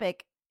the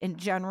topic in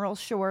general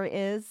sure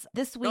is.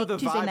 This week, the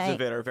Tuesday vibes night,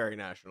 of it are very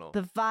national.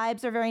 The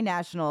vibes are very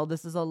national.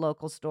 This is a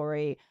local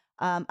story.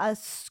 A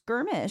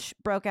skirmish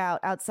broke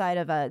out outside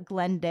of a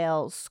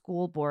Glendale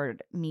school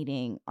board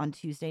meeting on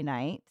Tuesday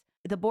night.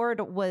 The board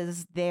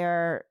was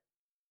there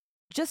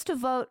just to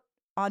vote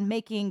on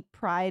marking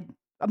Pride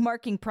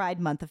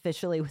Month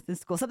officially with the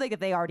school, something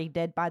that they already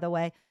did, by the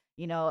way.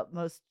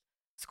 Most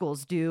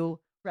schools do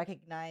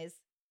recognize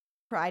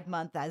Pride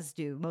Month, as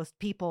do most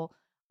people.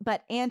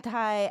 But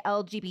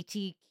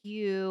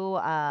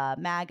anti-LGBTQ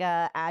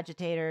MAGA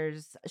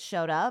agitators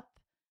showed up.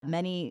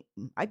 Many,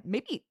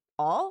 maybe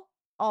all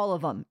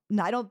of them.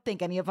 No, I don't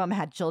think any of them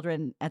had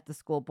children at the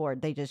school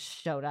board. They just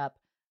showed up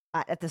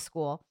at the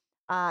school.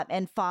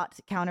 And fought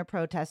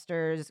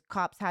counter-protesters.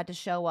 Cops had to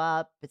show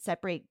up,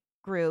 separate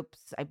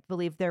groups. I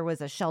believe there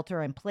was a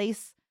shelter in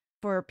place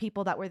for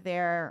people that were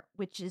there,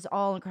 which is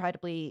all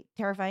incredibly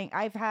terrifying.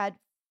 I've had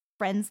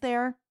friends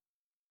there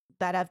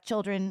that have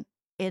children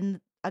in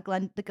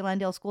the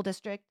Glendale School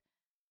District,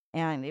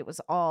 and it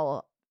was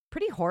all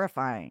pretty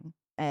horrifying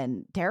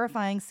and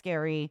terrifying,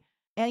 scary.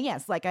 And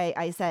yes, like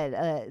I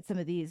said, some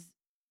of these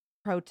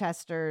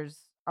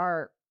protesters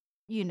are,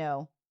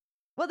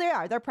 well,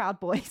 they're Proud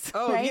Boys.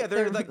 Oh, right? yeah,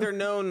 they're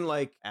known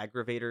like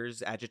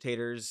aggravators,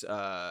 agitators,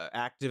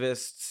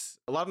 activists.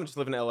 A lot of them just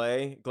live in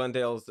LA.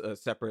 Glendale's a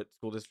separate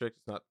school district.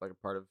 It's not like a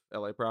part of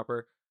LA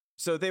proper.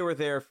 So they were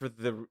there for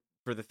the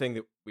thing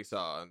that we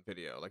saw on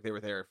video. Like they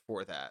were there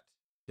for that,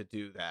 to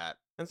do that.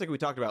 And it's like we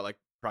talked about, like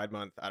Pride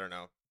Month. I don't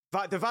know.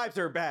 The vibes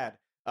are bad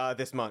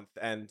this month,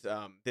 and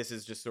this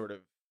is just sort of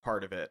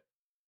part of it.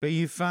 But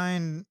you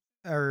find,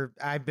 or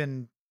I've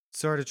been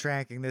sort of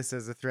tracking this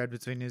as a thread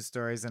between news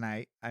stories,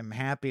 and I'm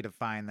happy to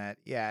find that,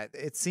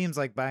 it seems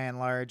like by and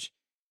large,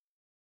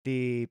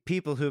 the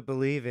people who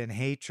believe in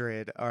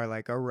hatred are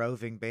like a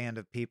roving band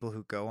of people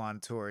who go on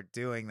tour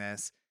doing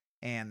this.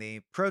 And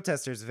the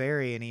protesters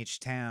vary in each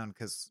town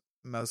because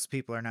most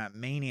people are not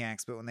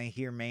maniacs, but when they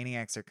hear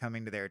maniacs are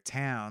coming to their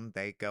town,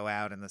 they go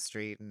out in the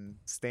street and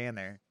stand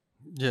there.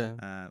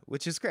 Yeah.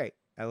 Which is great.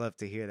 I love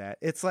to hear that.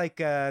 It's like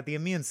the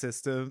immune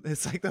system.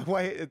 It's like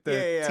the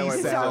T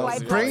cells.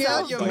 white Bring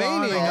out cells. your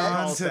Holding maniac.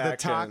 on to the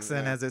Action,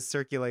 toxin yeah. as it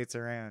circulates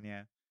around.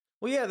 Yeah.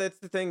 Well, yeah, that's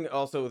the thing.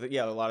 Also, that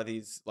a lot of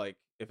these like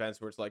events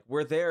where it's like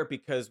we're there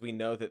because we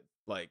know that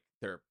like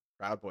there are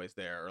Proud Boys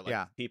there, or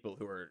like people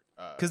who are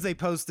because they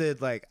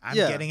posted like I'm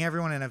getting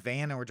everyone in a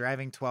van and we're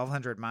driving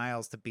 1,200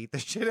 miles to beat the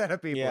shit out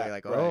of people. Yeah, You're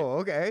like, oh,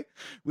 okay,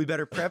 we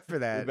better prep for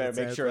that. We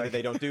better make sure that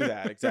they don't do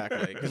that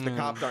exactly, because the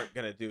cops aren't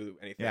gonna do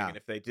anything, and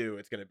if they do,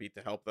 it's gonna be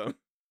to help them.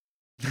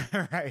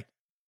 Right.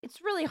 It's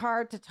really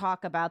hard to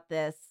talk about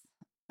this.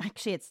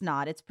 Actually, it's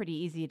not. It's pretty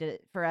easy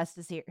for us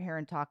to sit here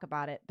and talk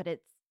about it, but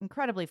it's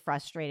incredibly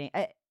frustrating.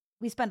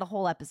 We spent a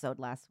whole episode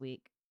last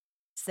week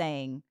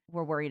saying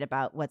we're worried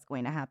about what's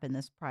going to happen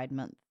this Pride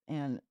Month,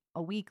 and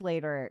a week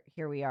later,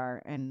 here we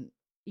are. And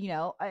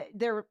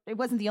it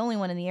wasn't the only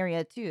one in the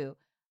area too.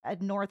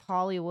 At North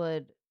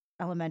Hollywood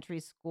Elementary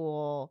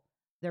School,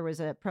 there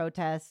was a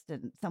protest,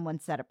 and someone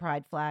set a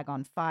pride flag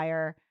on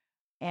fire.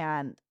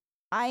 And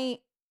I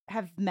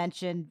have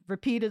mentioned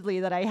repeatedly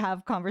that I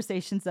have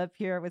conversations up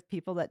here with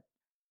people that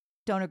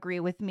don't agree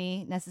with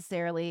me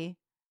necessarily.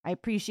 I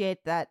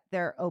appreciate that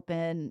they're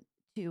open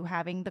to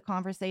having the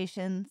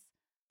conversations,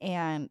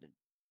 and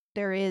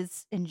there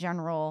is in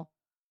general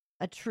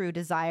a true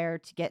desire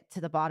to get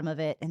to the bottom of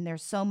it. And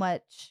there's so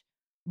much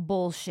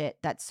bullshit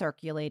that's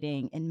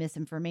circulating and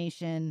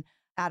misinformation,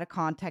 out of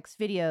context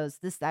videos,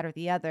 this, that, or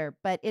the other,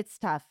 but it's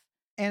tough.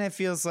 And it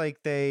feels like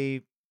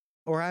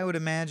or I would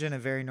imagine a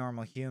very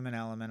normal human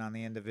element on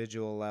the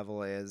individual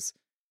level is,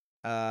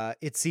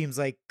 it seems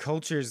like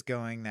culture's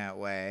going that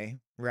way,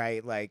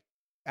 right? Like,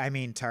 I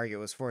mean, Target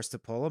was forced to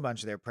pull a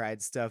bunch of their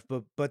Pride stuff,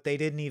 but they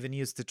didn't even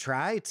used to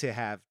try to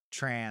have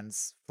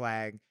trans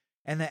flag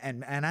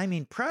and I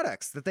mean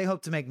products that they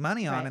hope to make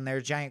money on in their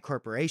giant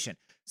corporation.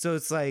 So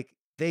it's like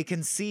they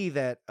can see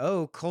that,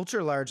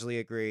 culture largely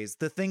agrees.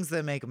 The things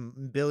that make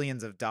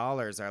billions of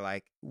dollars are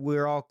like,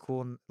 we're all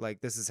cool.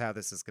 Like, this is how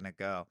this is going to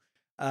go.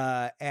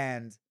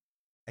 And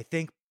I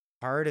think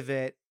part of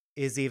it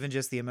is even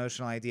just the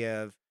emotional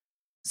idea of,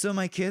 so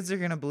my kids are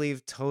going to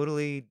believe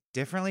totally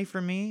differently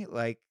from me.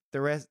 Like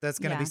the rest, that's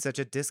going to be such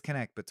a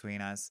disconnect between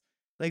us.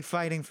 Like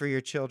fighting for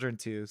your children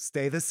to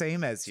stay the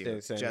same as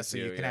you, just so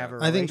you can have a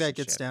relationship. I think that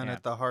gets down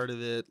at the heart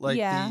of it. Like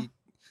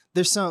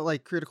there's some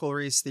like critical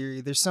race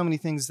theory. There's so many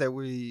things that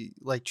we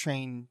like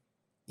train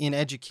in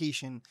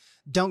education.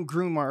 Don't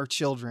groom our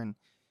children.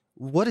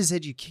 What is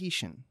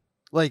education?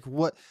 Like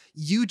what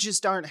you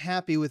just aren't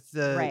happy with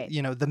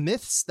the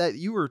myths that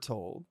you were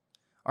told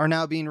are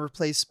now being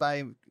replaced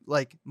by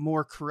like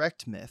more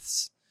correct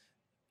myths.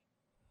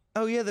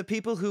 Oh yeah, the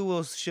people who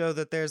will show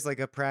that there's like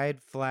a pride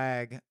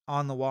flag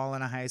on the wall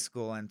in a high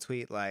school and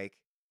tweet like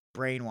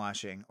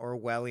brainwashing,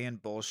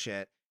 Orwellian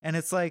bullshit. And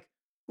it's like,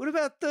 what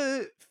about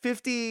the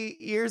 50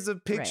 years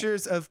of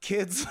pictures of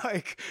kids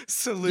like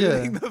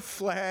saluting the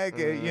flag,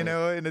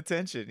 in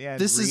attention? Yeah,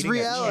 this is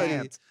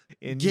reality.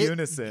 In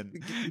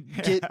unison.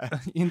 Get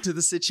into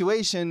the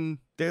situation.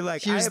 They're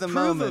like, here's the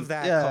moment of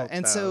that. Yeah, cult,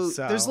 and though,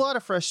 so there's a lot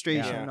of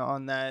frustration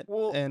on that.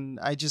 Well, and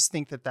I just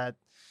think that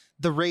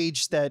the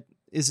rage that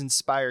is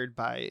inspired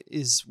by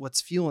is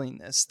what's fueling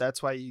this.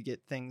 That's why you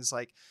get things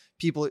like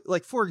people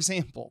like, for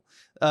example,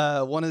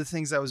 one of the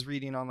things I was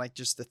reading on like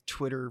just the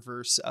Twitter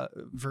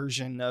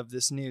version of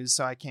this news,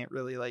 so I can't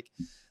really like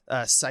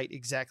cite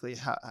exactly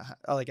how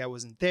like I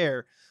wasn't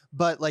there,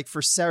 but like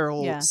for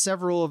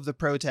several of the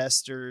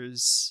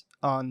protesters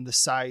on the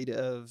side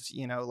of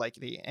like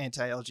the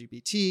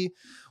anti-LGBT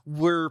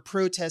were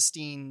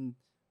protesting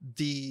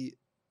the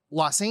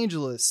Los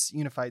Angeles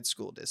Unified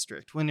School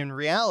District, when in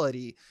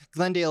reality,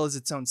 Glendale is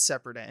its own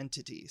separate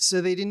entity.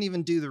 So they didn't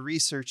even do the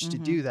research to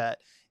do that.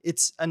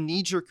 It's a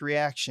knee-jerk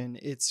reaction.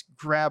 It's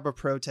grab a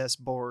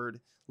protest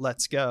board,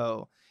 let's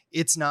go.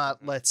 It's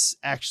not, let's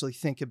actually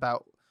think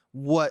about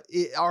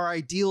our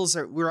ideals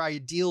are. We're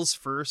ideals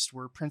first.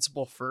 We're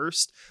principle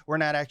first. We're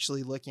not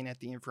actually looking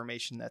at the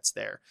information that's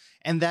there.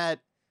 And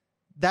that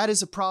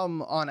is a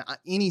problem on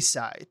any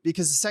side,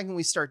 because the second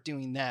we start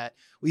doing that,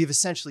 we have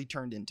essentially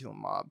turned into a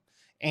mob.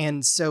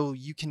 And so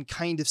you can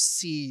kind of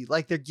see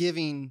like they're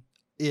giving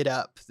it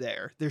up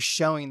there. They're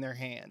showing their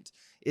hand.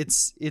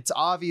 It's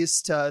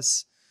obvious to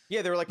us.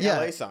 Yeah, there were like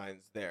LA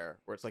signs there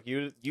where it's like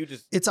you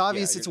just. It's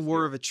obvious it's a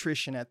war of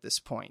attrition at this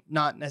point.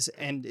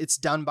 And it's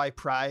done by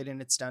pride,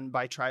 and it's done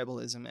by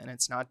tribalism, and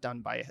it's not done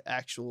by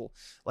actual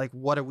like,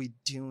 what are we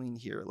doing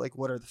here? Like,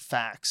 what are the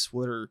facts?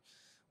 What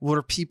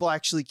are people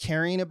actually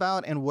caring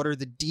about, and what are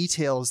the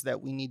details that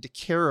we need to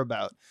care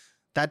about?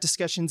 That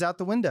discussion's out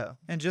the window.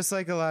 And just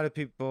like a lot of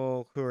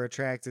people who are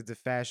attracted to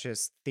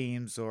fascist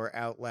themes or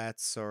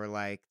outlets, or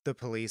like the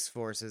police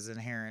force's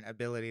inherent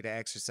ability to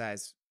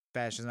exercise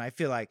fascism, I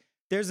feel like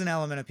there's an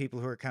element of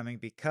people who are coming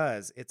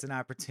because it's an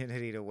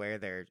opportunity to wear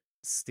their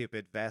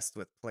stupid vest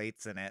with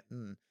plates in it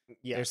and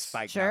their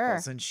spike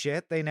knuckles and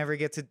shit. They never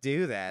get to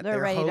do that.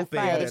 They're ready hoping to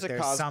fight. that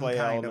there's some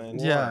kind of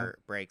war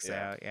breaks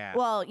out. Yeah.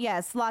 Well,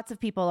 yes, lots of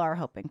people are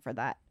hoping for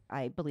that.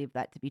 I believe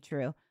that to be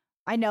true.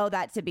 I know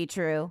that to be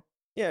true.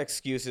 Yeah,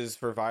 excuses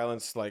for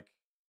violence, like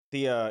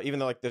the even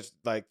though like there's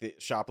like the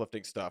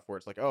shoplifting stuff where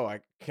it's like, oh,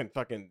 I can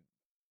fucking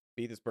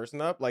beat this person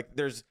up. Like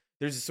there's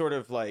sort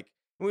of like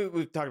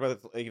we've talked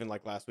about this even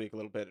like last week a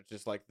little bit. It's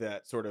just like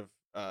that sort of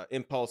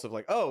impulse of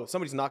like, oh,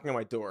 somebody's knocking on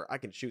my door, I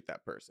can shoot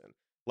that person.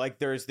 Like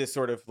there's this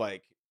sort of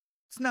like,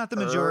 it's not the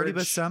majority,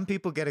 but urge- some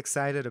people get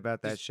excited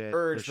about that this shit.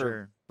 urge for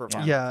sure. for Yeah.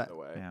 violence Yeah. in a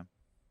way. Yeah.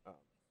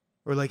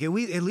 Or like at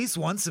least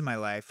once in my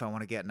life, I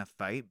want to get in a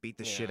fight, beat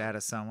the shit Yeah. out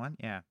of someone.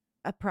 Yeah.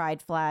 A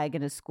pride flag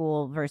in a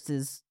school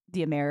versus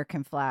the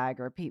American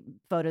flag or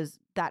photos,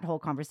 that whole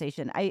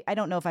conversation. I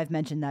don't know if I've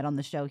mentioned that on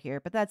the show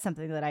here, but that's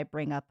something that I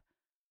bring up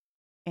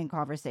in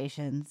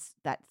conversations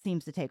that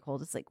seems to take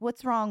hold. It's like,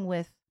 what's wrong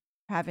with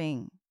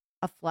having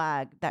a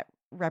flag that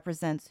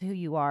represents who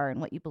you are and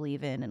what you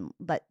believe in, and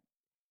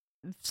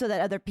so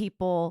that other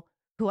people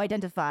who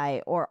identify,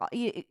 or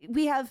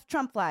we have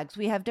Trump flags,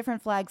 we have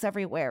different flags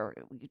everywhere.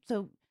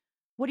 So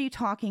what are you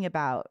talking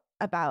about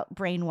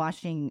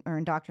brainwashing or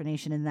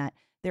indoctrination in that?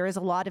 There is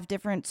a lot of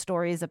different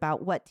stories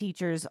about what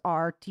teachers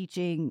are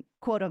teaching,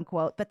 quote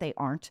unquote, but they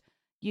aren't,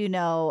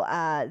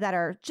 that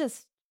are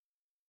just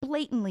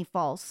blatantly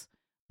false.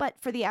 But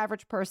for the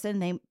average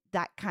person,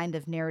 that kind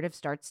of narrative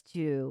starts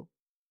to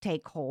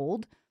take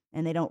hold,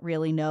 and they don't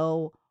really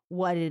know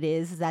what it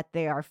is that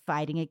they are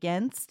fighting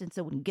against. And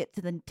so when you get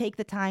to take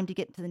the time to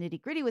get to the nitty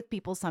gritty with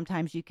people,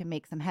 sometimes you can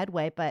make some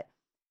headway. But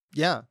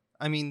yeah,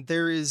 I mean,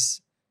 there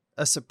is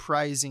a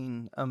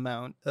surprising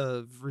amount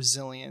of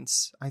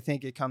resilience. I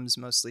think it comes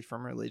mostly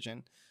from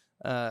religion.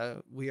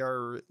 We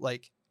are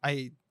like,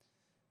 I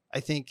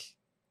think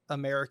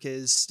America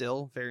is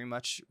still very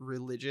much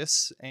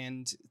religious,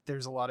 and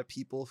there's a lot of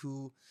people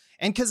who,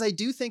 and because I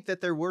do think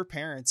that there were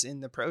parents in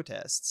the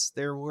protests,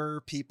 there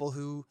were people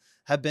who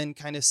have been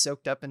kind of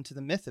soaked up into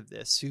the myth of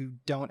this, who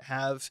don't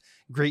have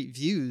great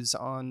views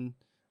on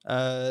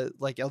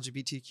like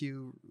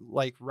LGBTQ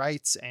like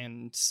rights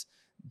and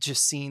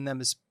just seeing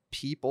them as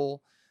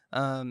people.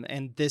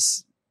 And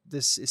this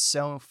is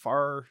so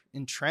far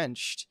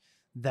entrenched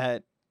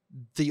that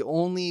the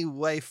only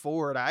way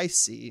forward I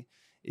see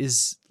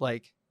is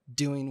like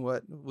doing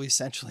what we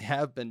essentially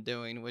have been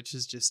doing, which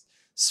is just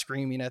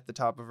screaming at the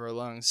top of our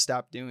lungs,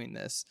 stop doing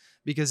this.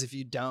 Because if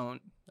you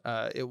don't,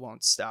 it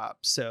won't stop.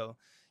 So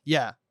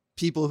yeah,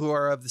 people who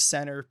are of the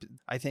center,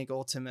 I think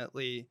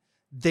ultimately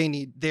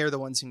they're the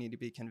ones who need to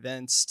be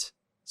convinced,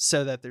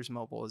 so that there's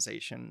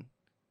mobilization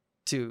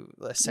to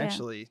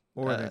essentially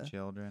or their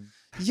children.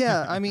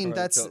 Yeah, I mean,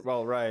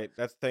 well, right.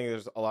 That's the thing.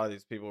 There's a lot of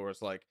these people where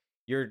it's like,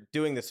 you're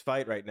doing this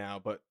fight right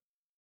now, but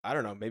I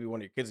don't know, maybe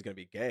one of your kids is going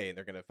to be gay and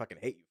they're going to fucking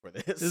hate you for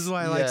this. This is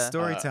why I like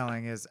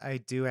storytelling. Is I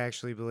do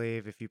actually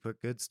believe if you put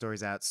good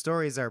stories out,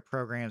 stories are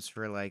programs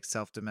for like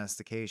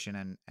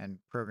self-domestication and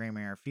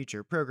programming our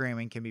future.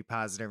 Programming can be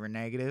positive or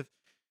negative.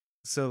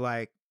 So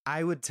like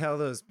I would tell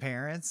those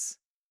parents,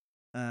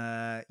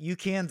 you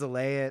can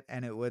delay it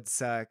and it would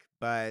suck,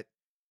 but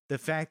the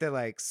fact that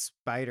like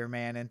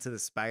Spider-Man Into the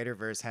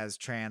Spider-Verse has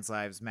Trans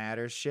Lives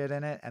Matter shit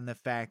in it, and the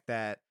fact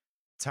that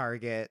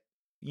Target,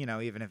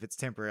 even if it's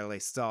temporarily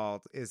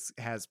stalled,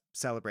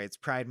 celebrates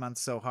Pride Month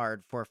so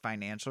hard for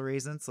financial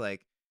reasons,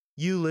 like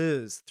you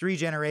lose 3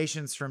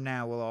 generations from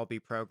now, we'll all be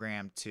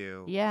programmed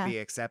to be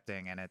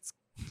accepting, and it's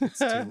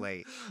too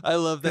late. I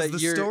love that the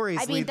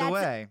stories lead the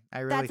way. I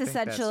really that's think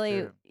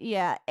essentially that's true.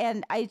 Yeah,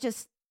 and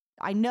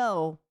I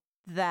know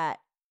that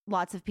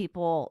lots of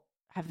people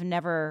have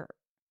never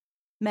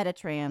met a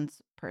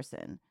trans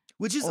person,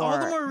 which is all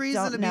the more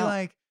reason to be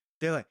like,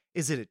 they're like,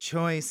 is it a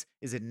choice?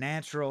 Is it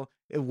natural?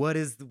 What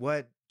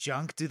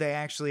junk do they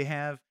actually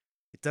have?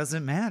 It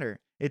doesn't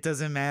matter. It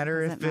doesn't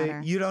matter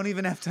if you don't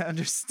even have to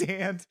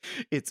understand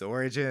its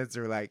origins,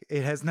 or like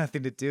it has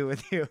nothing to do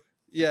with you.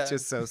 Yeah, it's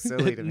just so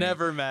silly to me.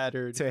 Never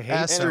mattered. To hate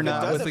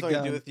astronaut and if it does with have a something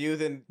gun. to do with you,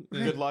 then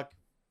good luck,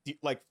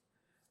 like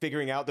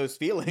figuring out those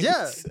feelings.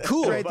 Yeah,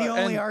 cool. Right. The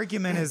only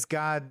argument is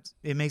God.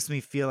 It makes me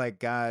feel like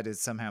God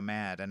is somehow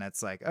mad, and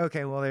it's like,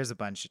 okay, well, there's a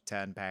bunch to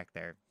unpack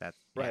there. That's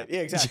right.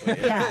 Yeah, exactly.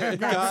 Yeah,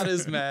 God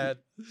is mad.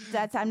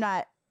 I'm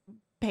not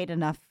paid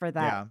enough for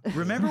that. Yeah.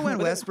 Remember when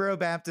Westboro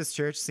Baptist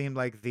Church seemed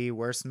like the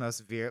worst,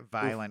 most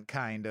violent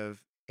kind of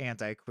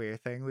anti-queer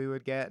thing we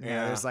would get?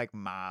 Yeah. There's like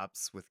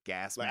mobs with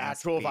gas masks,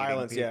 actual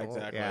violence. People. Yeah,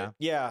 exactly.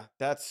 Yeah,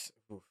 that's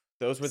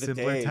those were the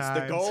Simpler days.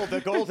 times.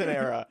 The golden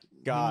era.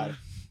 God.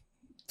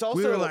 It's also,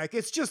 we were like,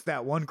 it's just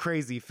that one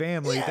crazy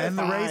family. Then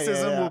the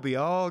racism will be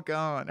all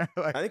gone.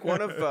 I think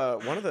one of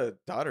the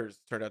daughters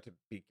turned out to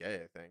be gay.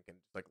 I think, and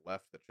like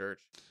left the church.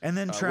 And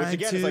then which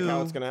again is like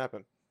how it's gonna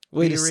happen.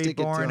 Be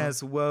reborn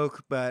as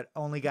woke, but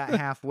only got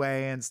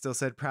halfway and still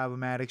said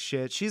problematic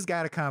shit. She's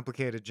got a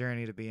complicated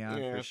journey to be on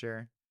for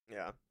sure.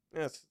 Yeah,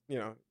 it's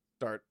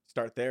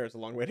start there is a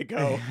long way to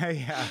go.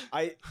 Yeah,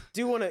 I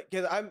do want to,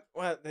 because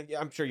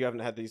I'm sure you haven't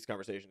had these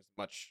conversations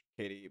much,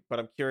 Katie, but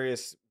I'm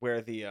curious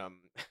where the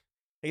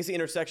I guess the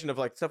intersection of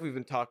like stuff we've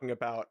been talking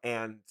about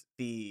and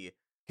the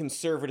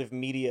conservative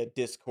media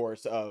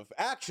discourse of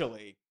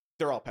actually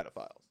they're all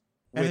pedophiles.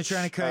 And they're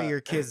trying to cut your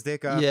kid's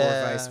dick off, or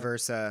vice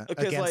versa,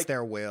 against like,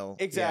 their will.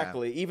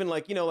 Exactly. Yeah. Even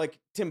like, like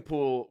Tim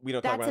Pool, we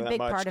don't talk about that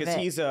much because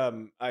he's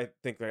I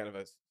think kind of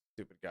a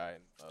stupid guy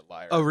and a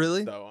liar. Oh, really?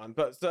 And so on.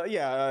 But so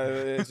yeah,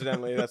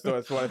 incidentally, that's what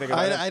I think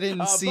about. I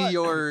didn't see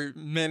your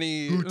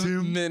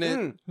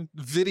many-minute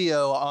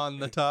video on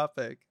the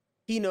topic.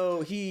 he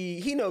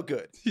no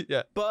good.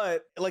 Yeah.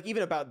 But like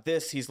even about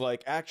this, he's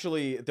like,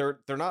 actually, they're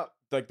not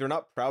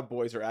Proud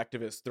Boys or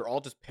activists. They're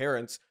all just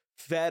parents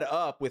fed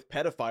up with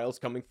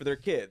pedophiles coming for their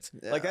kids.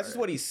 Yeah, like that's just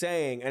what he's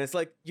saying. And it's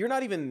like, you're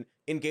not even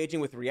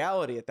engaging with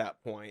reality at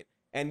that point.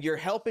 And you're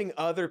helping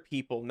other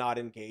people not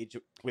engage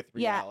with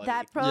reality.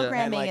 Yeah, that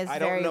programming is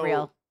very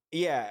real.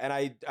 Yeah,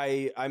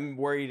 and I'm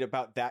worried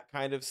about that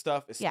kind of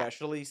stuff,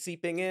 especially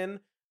seeping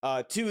in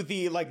to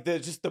the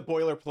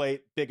boilerplate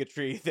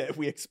bigotry that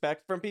we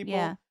expect from people.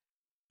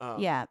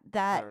 Yeah,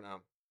 that I don't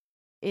know.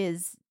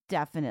 is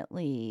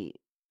definitely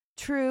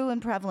true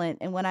and prevalent.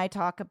 And when I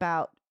talk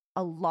about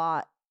a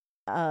lot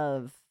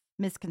of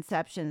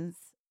misconceptions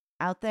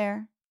out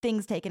there,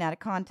 things taken out of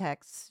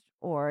context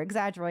or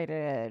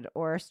exaggerated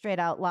or straight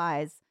out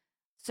lies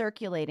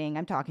circulating,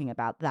 I'm talking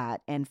about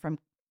that, and from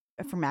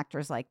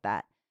actors like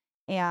that.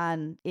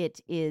 And it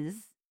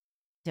is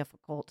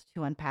difficult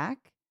to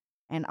unpack.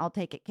 And I'll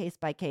take it case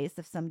by case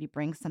if somebody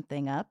brings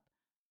something up.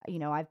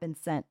 I've been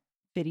sent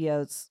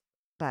videos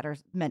that are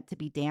meant to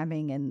be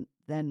damning, and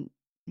then,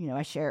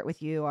 I share it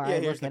with you, or I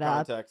look it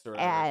up.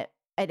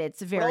 And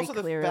it's very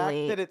clearly... the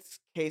fact that it's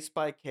case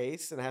by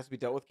case and it has to be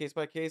dealt with case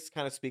by case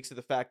kind of speaks to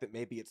the fact that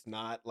maybe it's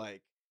not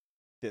like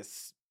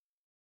this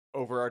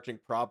overarching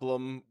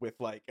problem with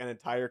like an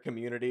entire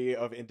community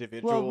of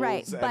individuals. Well,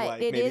 right, and, but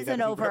like, it maybe is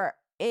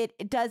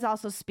it does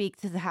also speak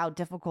to how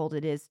difficult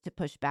it is to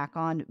push back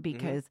on,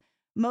 because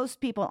most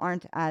people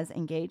aren't as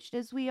engaged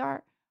as we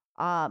are.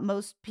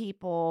 Most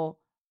people,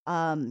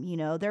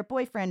 their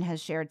boyfriend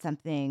has shared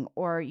something,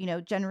 or,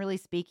 generally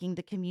speaking,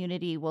 the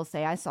community will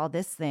say, I saw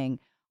this thing.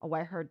 Oh,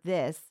 I heard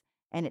this,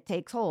 and it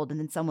takes hold. And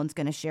then someone's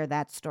going to share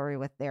that story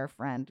with their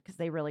friend because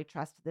they really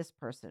trust this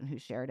person who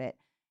shared it.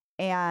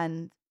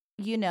 And,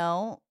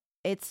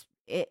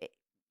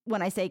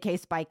 when I say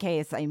case by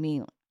case, I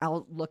mean,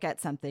 I'll look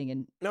at something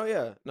and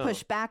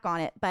push back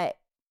on it, but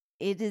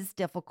it is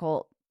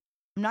difficult.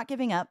 I'm not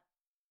giving up.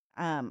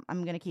 I'm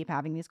going to keep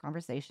having these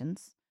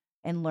conversations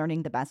and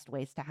learning the best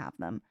ways to have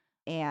them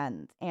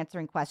and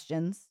answering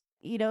questions,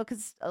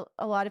 because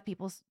a lot of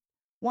people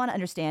want to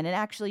understand and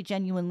actually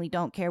genuinely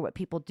don't care what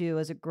people do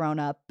as a grown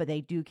up, but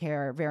they do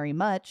care very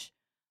much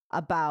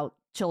about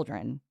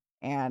children.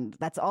 And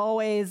that's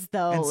always,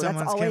 that's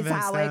always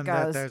how it goes.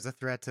 That there's a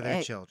threat to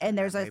their children. And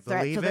there's a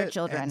threat to their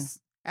children. And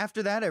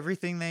after that,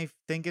 everything they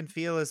think and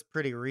feel is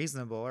pretty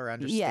reasonable or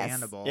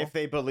understandable. Yes. If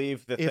they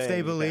believe the thing. If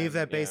they believe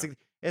that basically,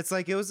 it's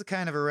like, it was a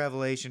kind of a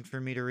revelation for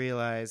me to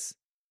realize,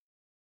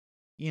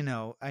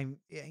 I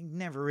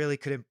never really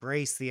could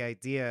embrace the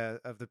idea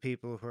of the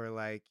people who are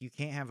like, you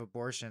can't have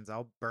abortions,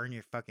 I'll burn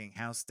your fucking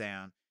house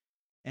down.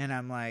 And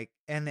I'm like,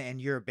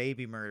 and you're a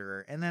baby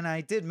murderer. And then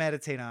I did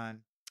meditate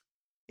on,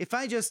 if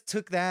I just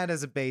took that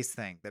as a base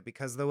thing, that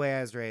because of the way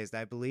I was raised,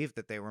 I believed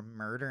that they were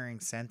murdering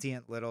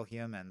sentient little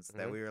humans,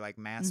 that we were like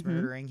mass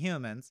murdering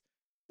humans,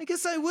 I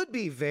guess I would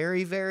be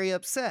very, very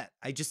upset.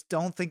 I just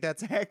don't think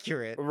that's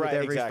accurate with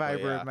every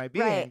fiber of my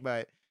being. Right.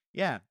 But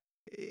yeah.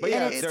 But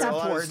there are a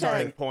lot of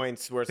starting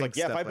points where it's like,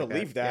 if I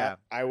believe that,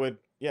 I would,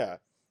 Yeah.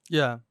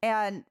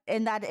 And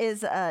that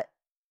is a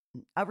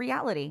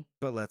reality.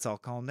 But let's all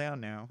calm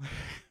down now.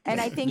 And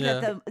I think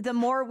that the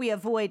more we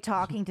avoid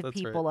talking to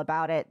people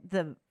about it,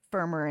 the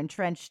firmer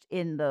entrenched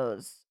in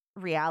those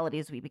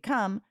realities we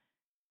become.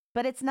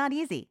 But it's not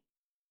easy.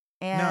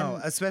 And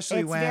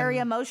especially when it's very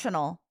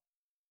emotional.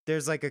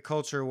 There's like a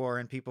culture war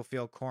and people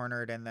feel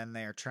cornered, and then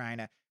they're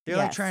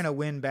like trying to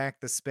win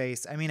back the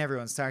space. I mean,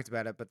 everyone's talked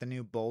about it, but the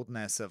new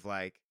boldness of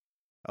like,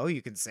 oh,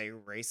 you can say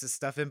racist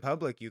stuff in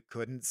public you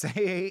couldn't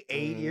say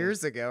 8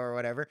 years ago or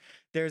whatever.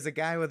 There's a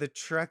guy with a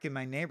truck in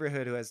my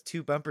neighborhood who has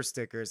 2 bumper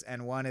stickers,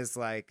 and one is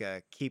like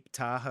keep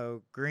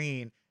Tahoe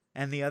green,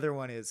 and the other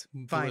one is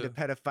find a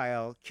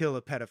pedophile, kill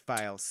a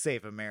pedophile,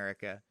 save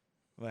America.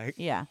 Like,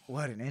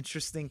 what an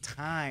interesting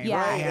time.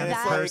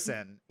 That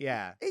person.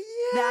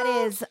 That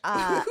is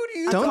a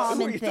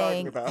common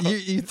thing.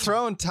 You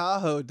throwing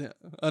Tahoe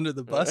under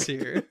the bus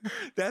here.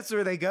 That's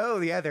where they go.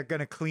 Yeah, they're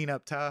going to clean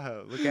up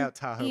Tahoe. Look out,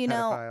 Tahoe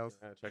pedophiles.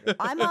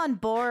 I'm on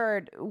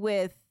board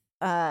with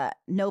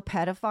no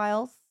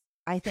pedophiles.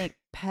 I think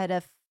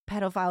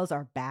pedophiles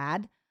are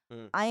bad.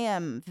 I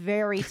am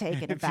very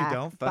taken aback. If you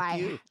don't, fuck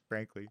you,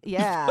 frankly.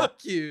 Yeah.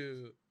 Fuck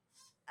you.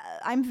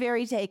 I'm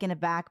very taken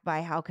aback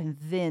by how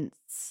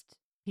convinced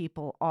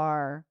people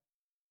are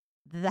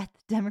that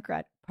the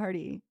Democrat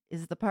Party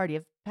is the party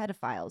of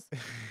pedophiles.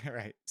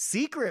 Right.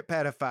 Secret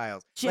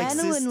pedophiles.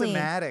 Genuinely. Like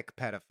systematic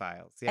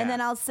pedophiles. Yeah. And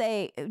then I'll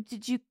say,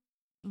 did you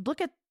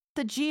look at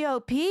the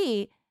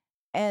GOP?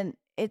 And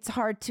it's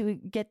hard to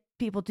get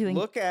people to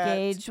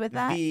engage with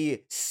that.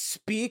 The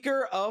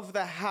Speaker of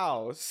the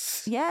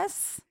House.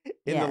 Yes.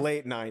 In the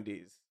late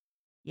 90s.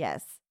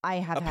 Yes. I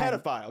have a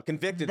pedophile,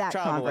 convicted that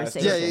child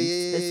molester.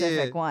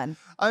 Specific one.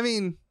 I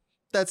mean,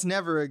 that's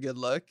never a good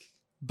look.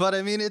 But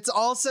I mean, it's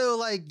also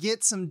like,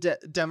 get some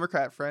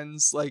Democrat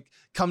friends, like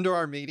come to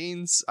our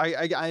meetings.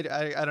 I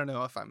don't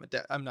know if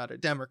I'm not a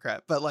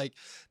Democrat, but like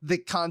the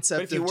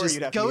concept of just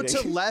go to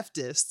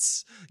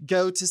leftists,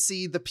 go to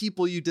see the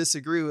people you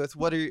disagree with.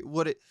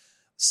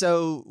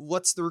 So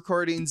what's the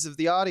recordings of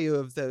the audio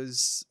of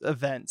those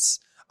events?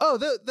 Oh,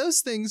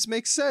 those things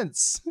make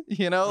sense.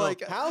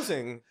 Like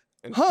housing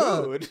and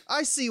food.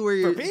 I see where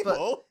you're. For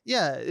people.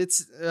 Yeah,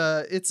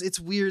 it's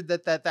weird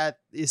that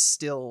is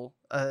still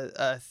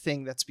a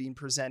thing that's being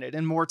presented,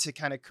 and more to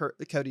kind of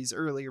Cody's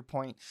earlier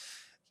point.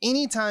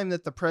 Anytime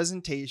that the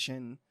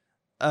presentation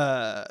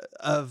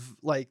of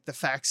like the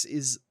facts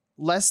is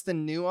less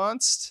than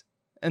nuanced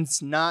and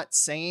it's not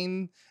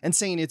saying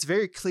it's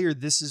very clear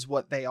this is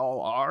what they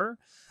all are,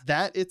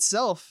 that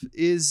itself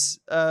is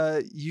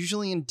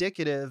usually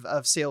indicative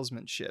of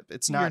salesmanship.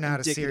 It's not. You're not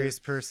indicative. a serious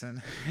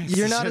person.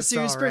 You're not a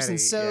serious person.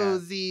 So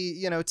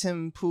yeah. the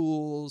Tim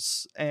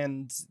Pools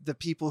and the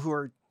people who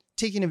are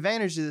taking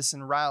advantage of this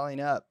and riling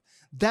up,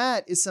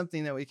 that is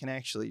something that we can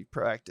actually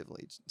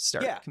proactively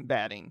start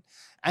combating.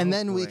 And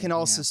then we can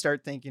also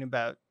start thinking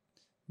about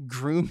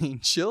grooming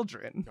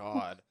children.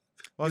 God.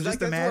 Well, I'm just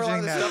that's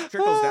imagining where a lot of stuff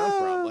trickles down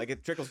from. Like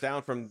it trickles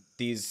down from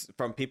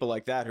people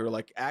like that who are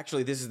like,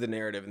 actually, this is the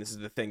narrative, and this is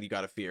the thing you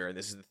got to fear, and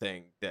this is the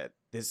thing that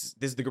this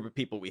is the group of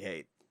people we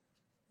hate.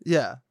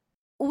 Yeah.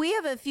 We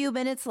have a few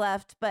minutes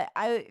left, but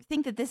I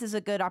think that this is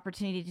a good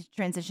opportunity to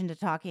transition to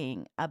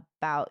talking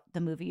about the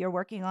movie you're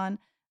working on,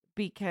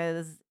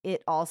 because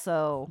it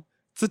also...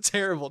 It's a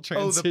terrible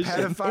transition. Oh,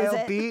 the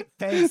pedophile beat?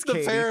 Thanks,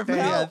 Katie.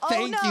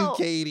 Thank you,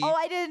 Katie. Oh,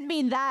 I didn't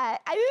mean that.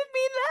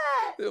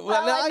 Well,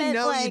 I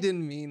know you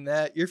didn't mean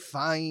that. You're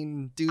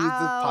fine. Do the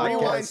podcast.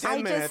 Rewind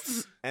 10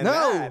 minutes. And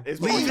no, that is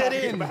what leave we're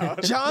it in.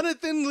 about.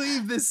 Jonathan,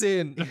 leave this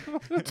in.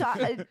 Talk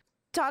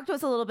to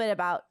us a little bit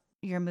about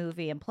your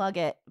movie and plug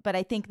it, but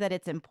I think that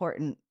it's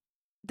important.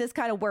 This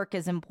kind of work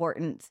is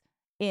important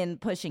in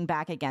pushing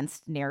back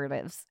against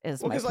narratives.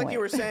 Because like you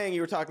were saying, you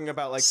were talking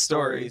about like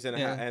stories and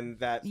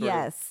that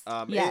sort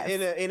of,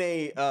 in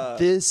a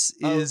this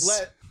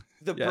is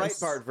the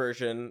Breitbart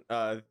version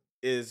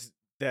is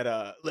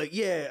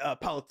that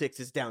politics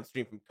is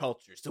downstream from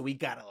culture, so we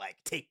gotta like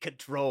take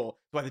control.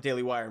 That's why the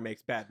Daily Wire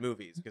makes bad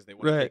movies, because they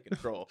want to take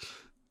control.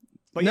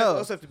 But you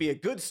also have to be a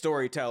good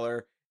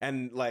storyteller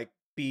and like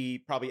be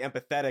probably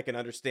empathetic and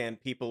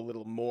understand people a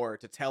little more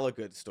to tell a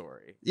good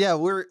story. Yeah,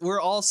 we're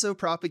also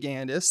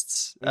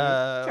propropagandists,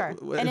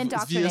 sure, and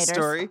indoctrinators. Via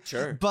story,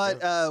 sure,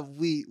 but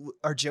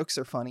our jokes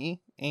are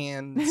funny,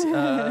 and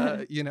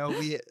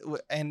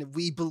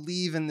we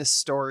believe in this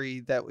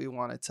story that we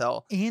want to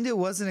tell. And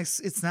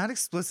it's not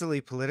explicitly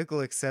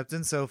political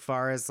acceptance so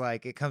far as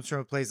like it comes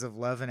from a place of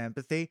love and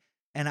empathy.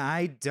 And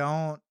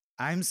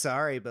I'm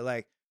sorry, but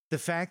like the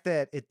fact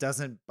that it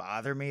doesn't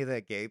bother me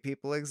that gay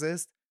people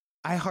exist,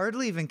 I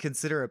hardly even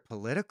consider it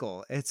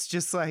political. It's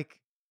just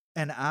like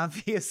an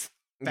obvious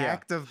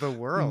fact of the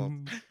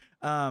world.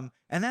 And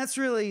that's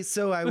really,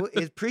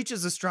 it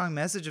preaches a strong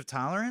message of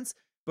tolerance,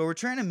 but we're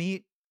trying to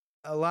meet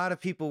a lot of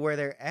people where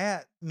they're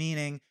at,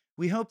 meaning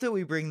we hope that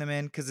we bring them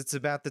in because it's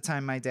about the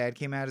time my dad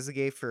came out as a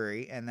gay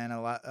furry, and then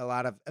a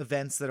lot of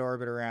events that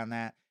orbit around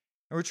that.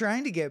 And we're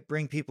trying to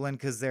bring people in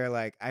because they're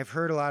like, I've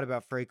heard a lot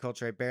about furry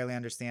culture. I barely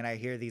understand. I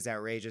hear these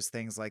outrageous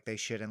things like they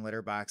shit in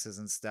litter boxes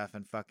and stuff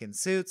and fucking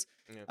suits.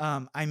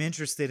 Yeah. I'm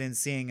interested in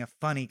seeing a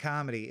funny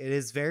comedy. It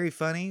is very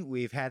funny.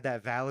 We've had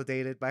that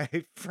validated by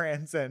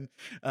friends and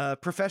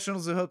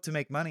professionals who hope to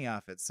make money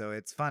off it. So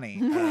it's funny,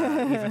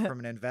 even from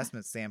an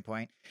investment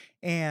standpoint,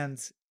 and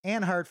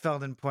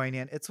heartfelt and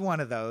poignant. It's one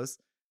of those,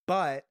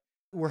 but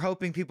we're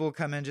hoping people will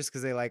come in just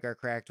because they like our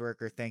cracked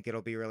work or think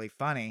it'll be really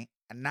funny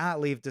and not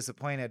leave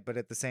disappointed, but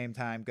at the same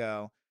time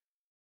go,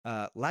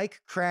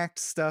 like cracked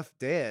stuff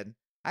did.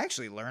 I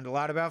actually learned a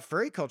lot about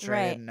furry culture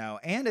I didn't know.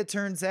 And it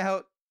turns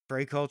out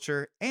furry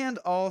culture and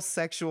all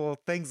sexual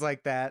things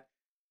like that.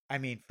 I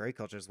mean, furry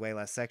culture is way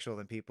less sexual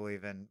than people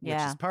even, which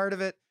is part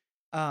of it.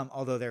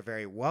 Although they're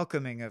very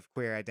welcoming of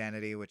queer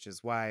identity, which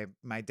is why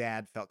my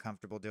dad felt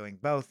comfortable doing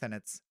both. And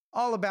it's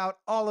all about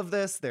all of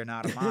this. They're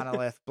not a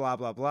monolith, blah,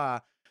 blah,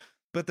 blah.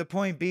 But the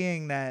point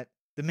being that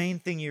the main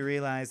thing you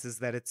realize is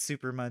that it's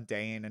super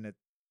mundane and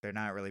they're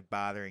not really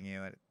bothering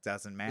you. And it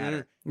doesn't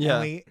matter.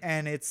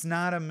 And it's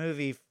not a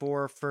movie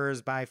for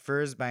furs by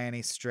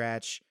any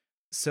stretch.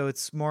 So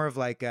it's more of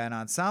like an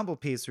ensemble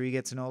piece where you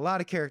get to know a lot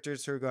of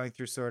characters who are going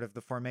through sort of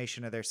the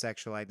formation of their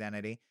sexual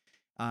identity.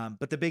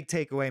 But the big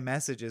takeaway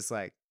message is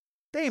like,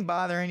 they ain't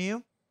bothering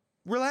you.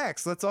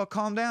 Relax. Let's all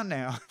calm down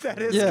now.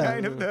 That is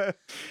kind of the...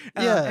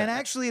 And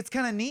actually, it's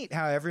kind of neat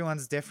how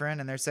everyone's different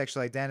and their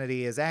sexual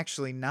identity is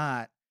actually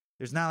not...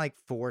 There's not like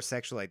 4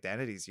 sexual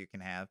identities you can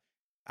have.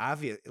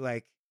 Obvious,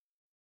 like,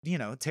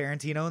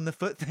 Tarantino and the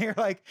foot there.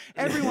 Like,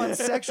 everyone's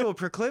sexual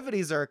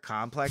proclivities are a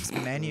complex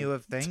menu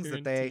of things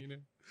that they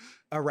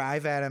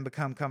arrive at and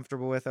become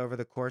comfortable with over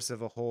the course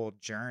of a whole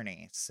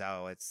journey.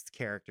 So it's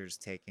characters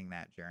taking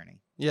that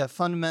journey. Yeah,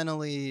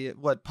 fundamentally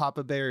what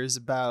Papa Bear is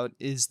about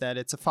is that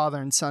it's a father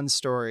and son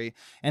story.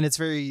 And it's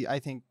very, I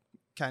think,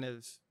 kind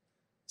of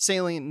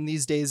salient in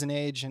these days and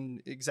age,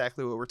 and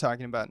exactly what we're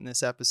talking about in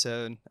this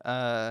episode.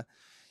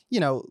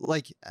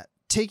 Like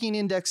taking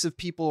index of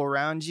people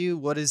around you.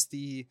 What is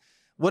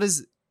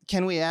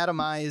can we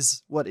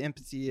atomize what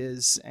empathy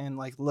is and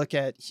like look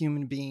at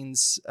human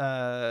beings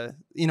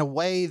in a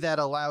way that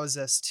allows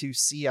us to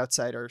see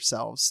outside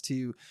ourselves?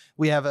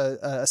 We have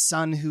a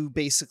son who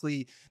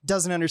basically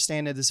doesn't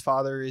understand that his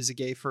father is a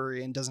gay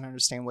furry and doesn't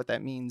understand what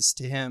that means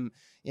to him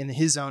in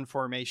his own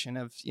formation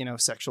of,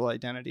 sexual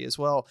identity as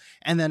well.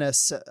 And then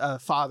a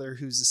father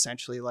who's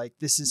essentially like,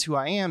 this is who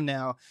I am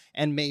now.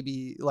 And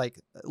maybe like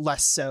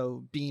less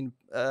so being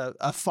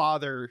a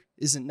father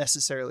isn't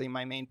necessarily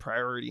my main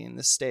priority in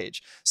this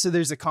stage. So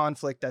there's a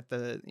conflict at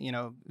the,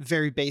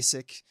 very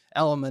basic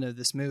element of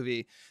this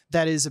movie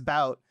that is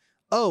about,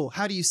 oh,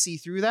 how do you see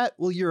through that?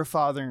 Well, you're a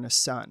father and a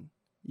son.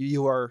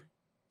 You are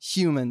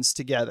humans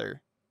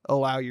together.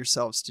 Allow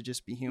yourselves to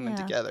just be human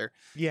together.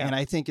 Yeah. And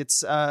I think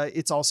it's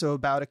also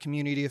about a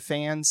community of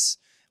fans,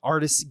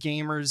 artists,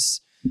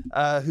 gamers,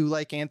 who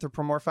like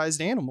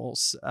anthropomorphized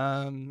animals.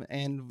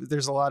 And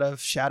there's a lot of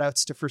shout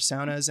outs to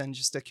personas and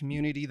just a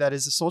community that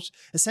has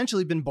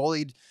essentially been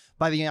bullied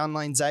by the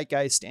online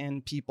zeitgeist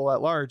and people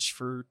at large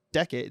for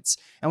decades.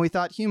 And we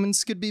thought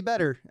humans could be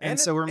better. And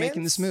so we're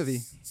making this movie.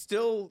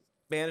 Still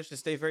managed to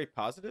stay very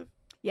positive.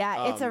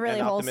 Yeah, it's a really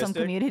wholesome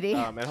community.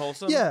 And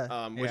wholesome.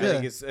 Which I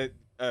think is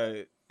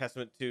a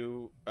testament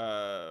to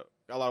a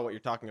lot of what you're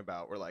talking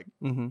about, where like,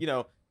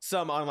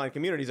 some online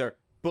communities are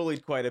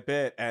bullied quite a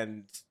bit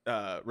and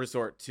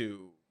resort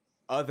to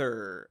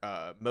other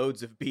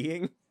modes of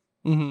being.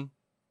 Mm-hmm.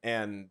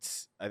 And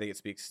I think it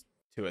speaks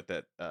to it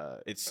that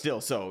it's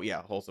still so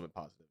wholesome and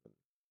positive.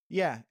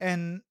 Yeah,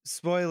 and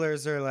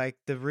spoilers are like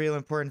the real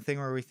important thing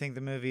where we think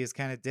the movie is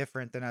kind of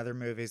different than other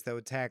movies that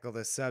would tackle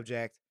this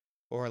subject,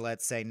 or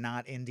let's say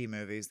not indie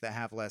movies that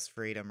have less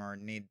freedom or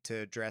need to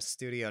address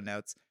studio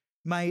notes.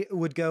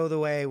 Would go the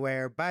way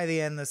where by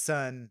the end the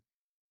son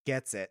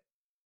gets it.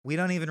 We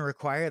don't even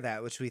require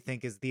that, which we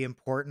think is the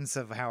importance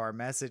of how our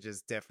message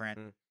is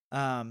different.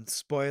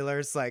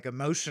 Spoilers, like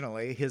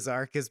emotionally, his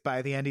arc is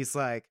by the end he's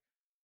like,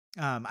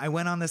 I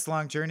went on this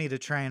long journey to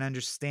try and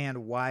understand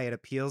why it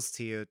appeals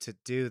to you to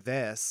do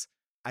this.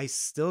 I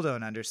still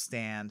don't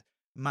understand.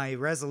 My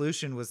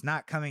resolution was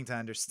not coming to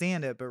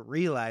understand it, but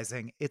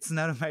realizing it's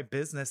none of my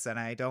business and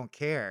I don't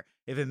care.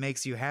 If it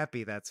makes you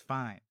happy, that's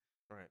fine.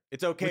 Right.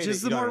 It's okay. Which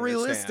is the more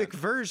realistic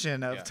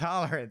version of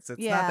tolerance. It's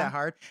not that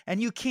hard.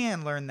 And you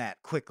can learn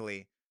that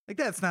quickly. Like,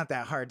 that's not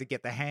that hard to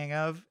get the hang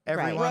of.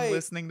 Everyone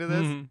listening to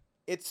this. Mm-hmm.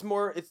 It's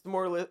more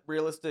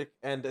realistic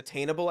and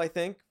attainable, I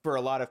think, for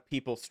a lot of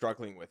people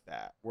struggling with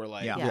that. We're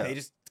like, they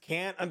just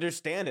can't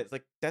understand it. It's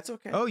like, that's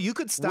okay. Oh, you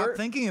could stop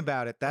thinking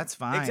about it. That's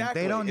fine.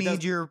 Exactly. They don't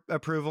need your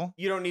approval.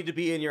 You don't need to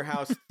be in your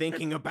house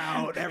thinking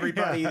about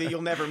everybody that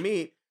you'll never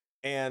meet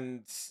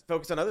and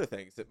focus on other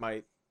things that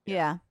might.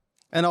 Yeah.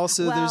 And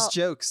also there's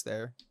jokes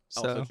there.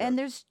 So and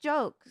there's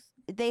jokes.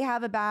 They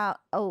have about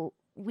a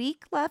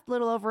week left,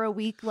 little over a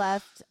week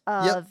left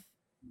of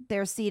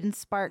their Seed and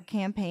Spark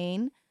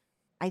campaign.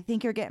 I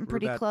think you're getting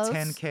pretty close.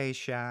 10K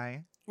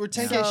shy. We're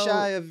 10K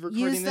shy of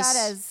recording this. Use that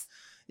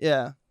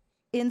as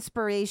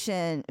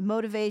inspiration,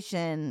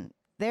 motivation.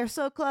 They're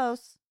so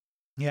close.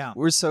 Yeah.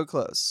 We're so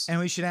close.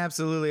 And we should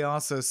absolutely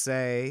also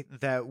say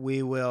that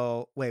we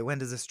will... Wait, when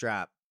does this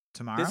drop?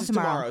 Tomorrow? This is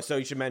tomorrow, so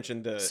you should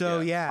mention the...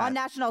 On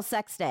National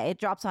Sex Day. It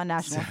drops on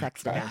National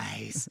Sex Day.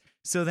 Nice.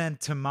 So then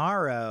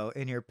tomorrow,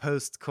 in your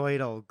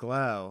post-coital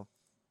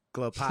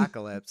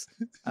Glow-pocalypse,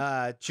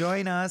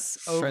 join us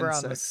over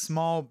on the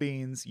Small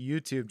Beans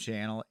YouTube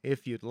channel,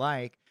 if you'd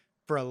like,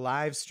 for a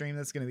live stream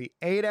that's going to be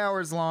 8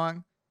 hours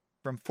long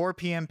from 4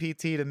 p.m. PT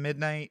to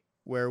midnight,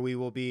 where we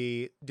will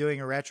be doing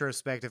a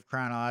retrospective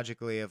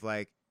chronologically of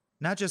like,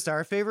 not just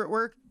our favorite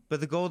work, but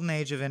the golden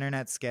age of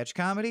internet sketch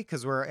comedy,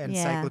 because we're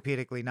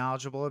encyclopedically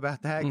knowledgeable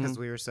about that, because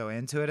we were so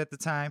into it at the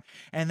time.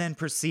 And then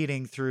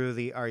proceeding through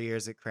the Our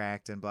Years It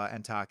Cracked and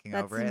talking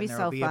over it. And there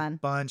will be a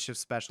bunch of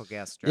special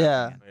guests.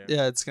 Yeah,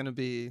 it's going to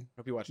be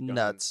hope you watch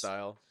nuts.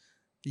 Style.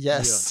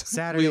 Yes.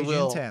 Saturday, June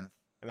 10th.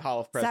 In the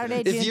Hall of Presidents.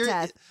 Saturday, June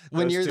 10th.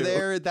 When you're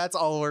there, that's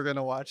all we're going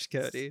to watch,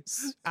 Cody.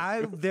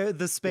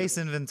 The space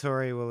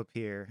inventory will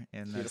appear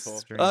in this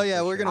stream. Oh,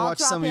 yeah, we're going to watch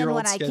some of your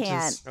old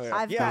sketches. I can't.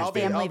 I've got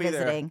family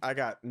visiting. I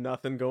got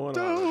nothing going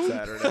on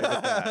Saturday with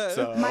that,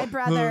 so. My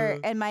brother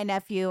and my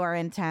nephew are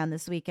in town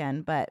this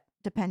weekend, but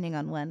depending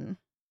on when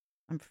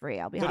I'm free,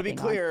 I'll be hopping on. So to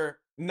be clear,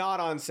 not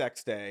on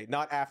Sex Day,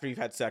 not after you've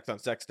had sex on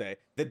Sex Day.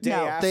 The day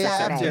after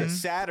Sex Day,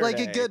 Saturday. Like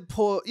a good a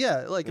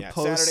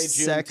post-sex...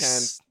 Saturday, June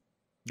 10th.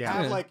 Yeah.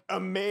 Have like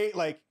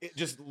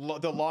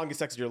the longest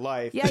sex of your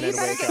life. Yeah, you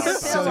gotta get your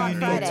fill on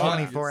Friday.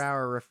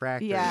 24-hour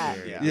refractor. Yeah,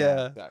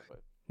 exactly.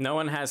 No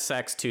one has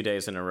sex 2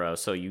 days in a row,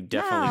 so you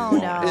definitely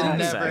won't have it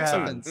never sex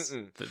happens.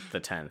 on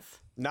the 10th.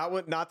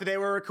 Not the day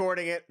we're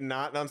recording it.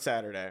 Not on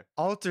Saturday.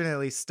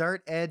 Alternately,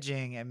 start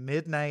edging at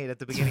midnight at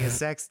the beginning of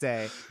Sex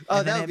Day.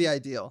 Oh, that would be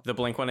ideal. The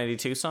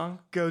Blink-182 song?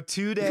 Go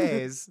 2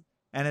 days,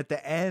 and at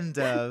the end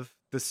of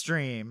the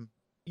stream,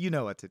 you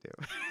know what to do.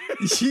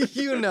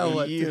 You know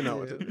what to do. You know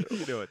what to do.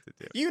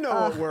 You know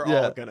what we're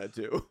all gonna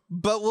do.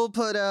 But we'll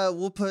put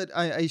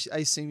I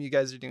assume you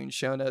guys are doing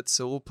show notes,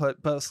 so we'll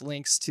put both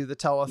links to the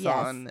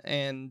telethon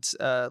and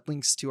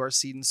links to our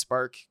Seed and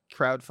Spark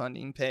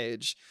crowdfunding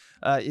page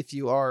if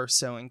you are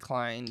so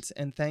inclined.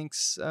 And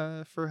thanks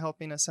for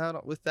helping us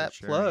out with that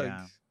plug.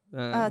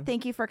 Yeah.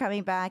 Thank you for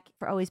coming back,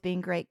 for always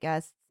being great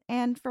guests,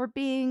 and for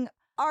being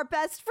our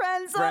best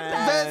friends on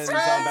Best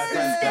Friends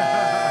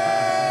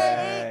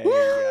Day.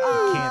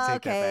 Can't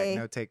take that back.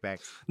 No take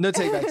backs. No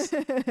take backs.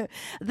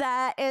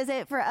 That is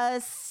it for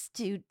us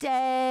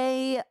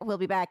today. We'll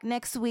be back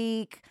next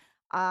week.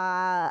 What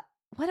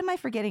am I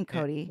forgetting,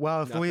 Cody?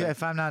 Well,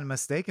 if I'm not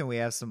mistaken, we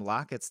have some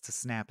lockets to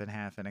snap in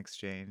half in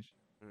exchange.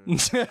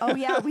 Oh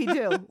yeah, we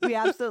do. We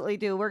absolutely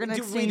do. We're gonna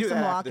exchange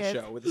some lockets.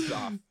 The show with this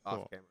off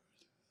camera.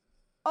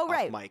 Oh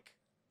right, Mike.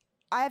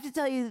 I have to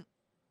tell you.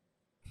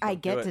 I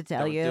get to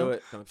tell you. Don't do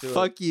it. Don't do it.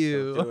 Fuck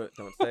you. Don't do it.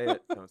 Don't say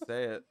it. Don't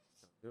say it.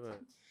 Don't do it.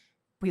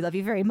 We love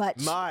you very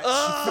much. Much.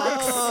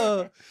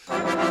 Oh!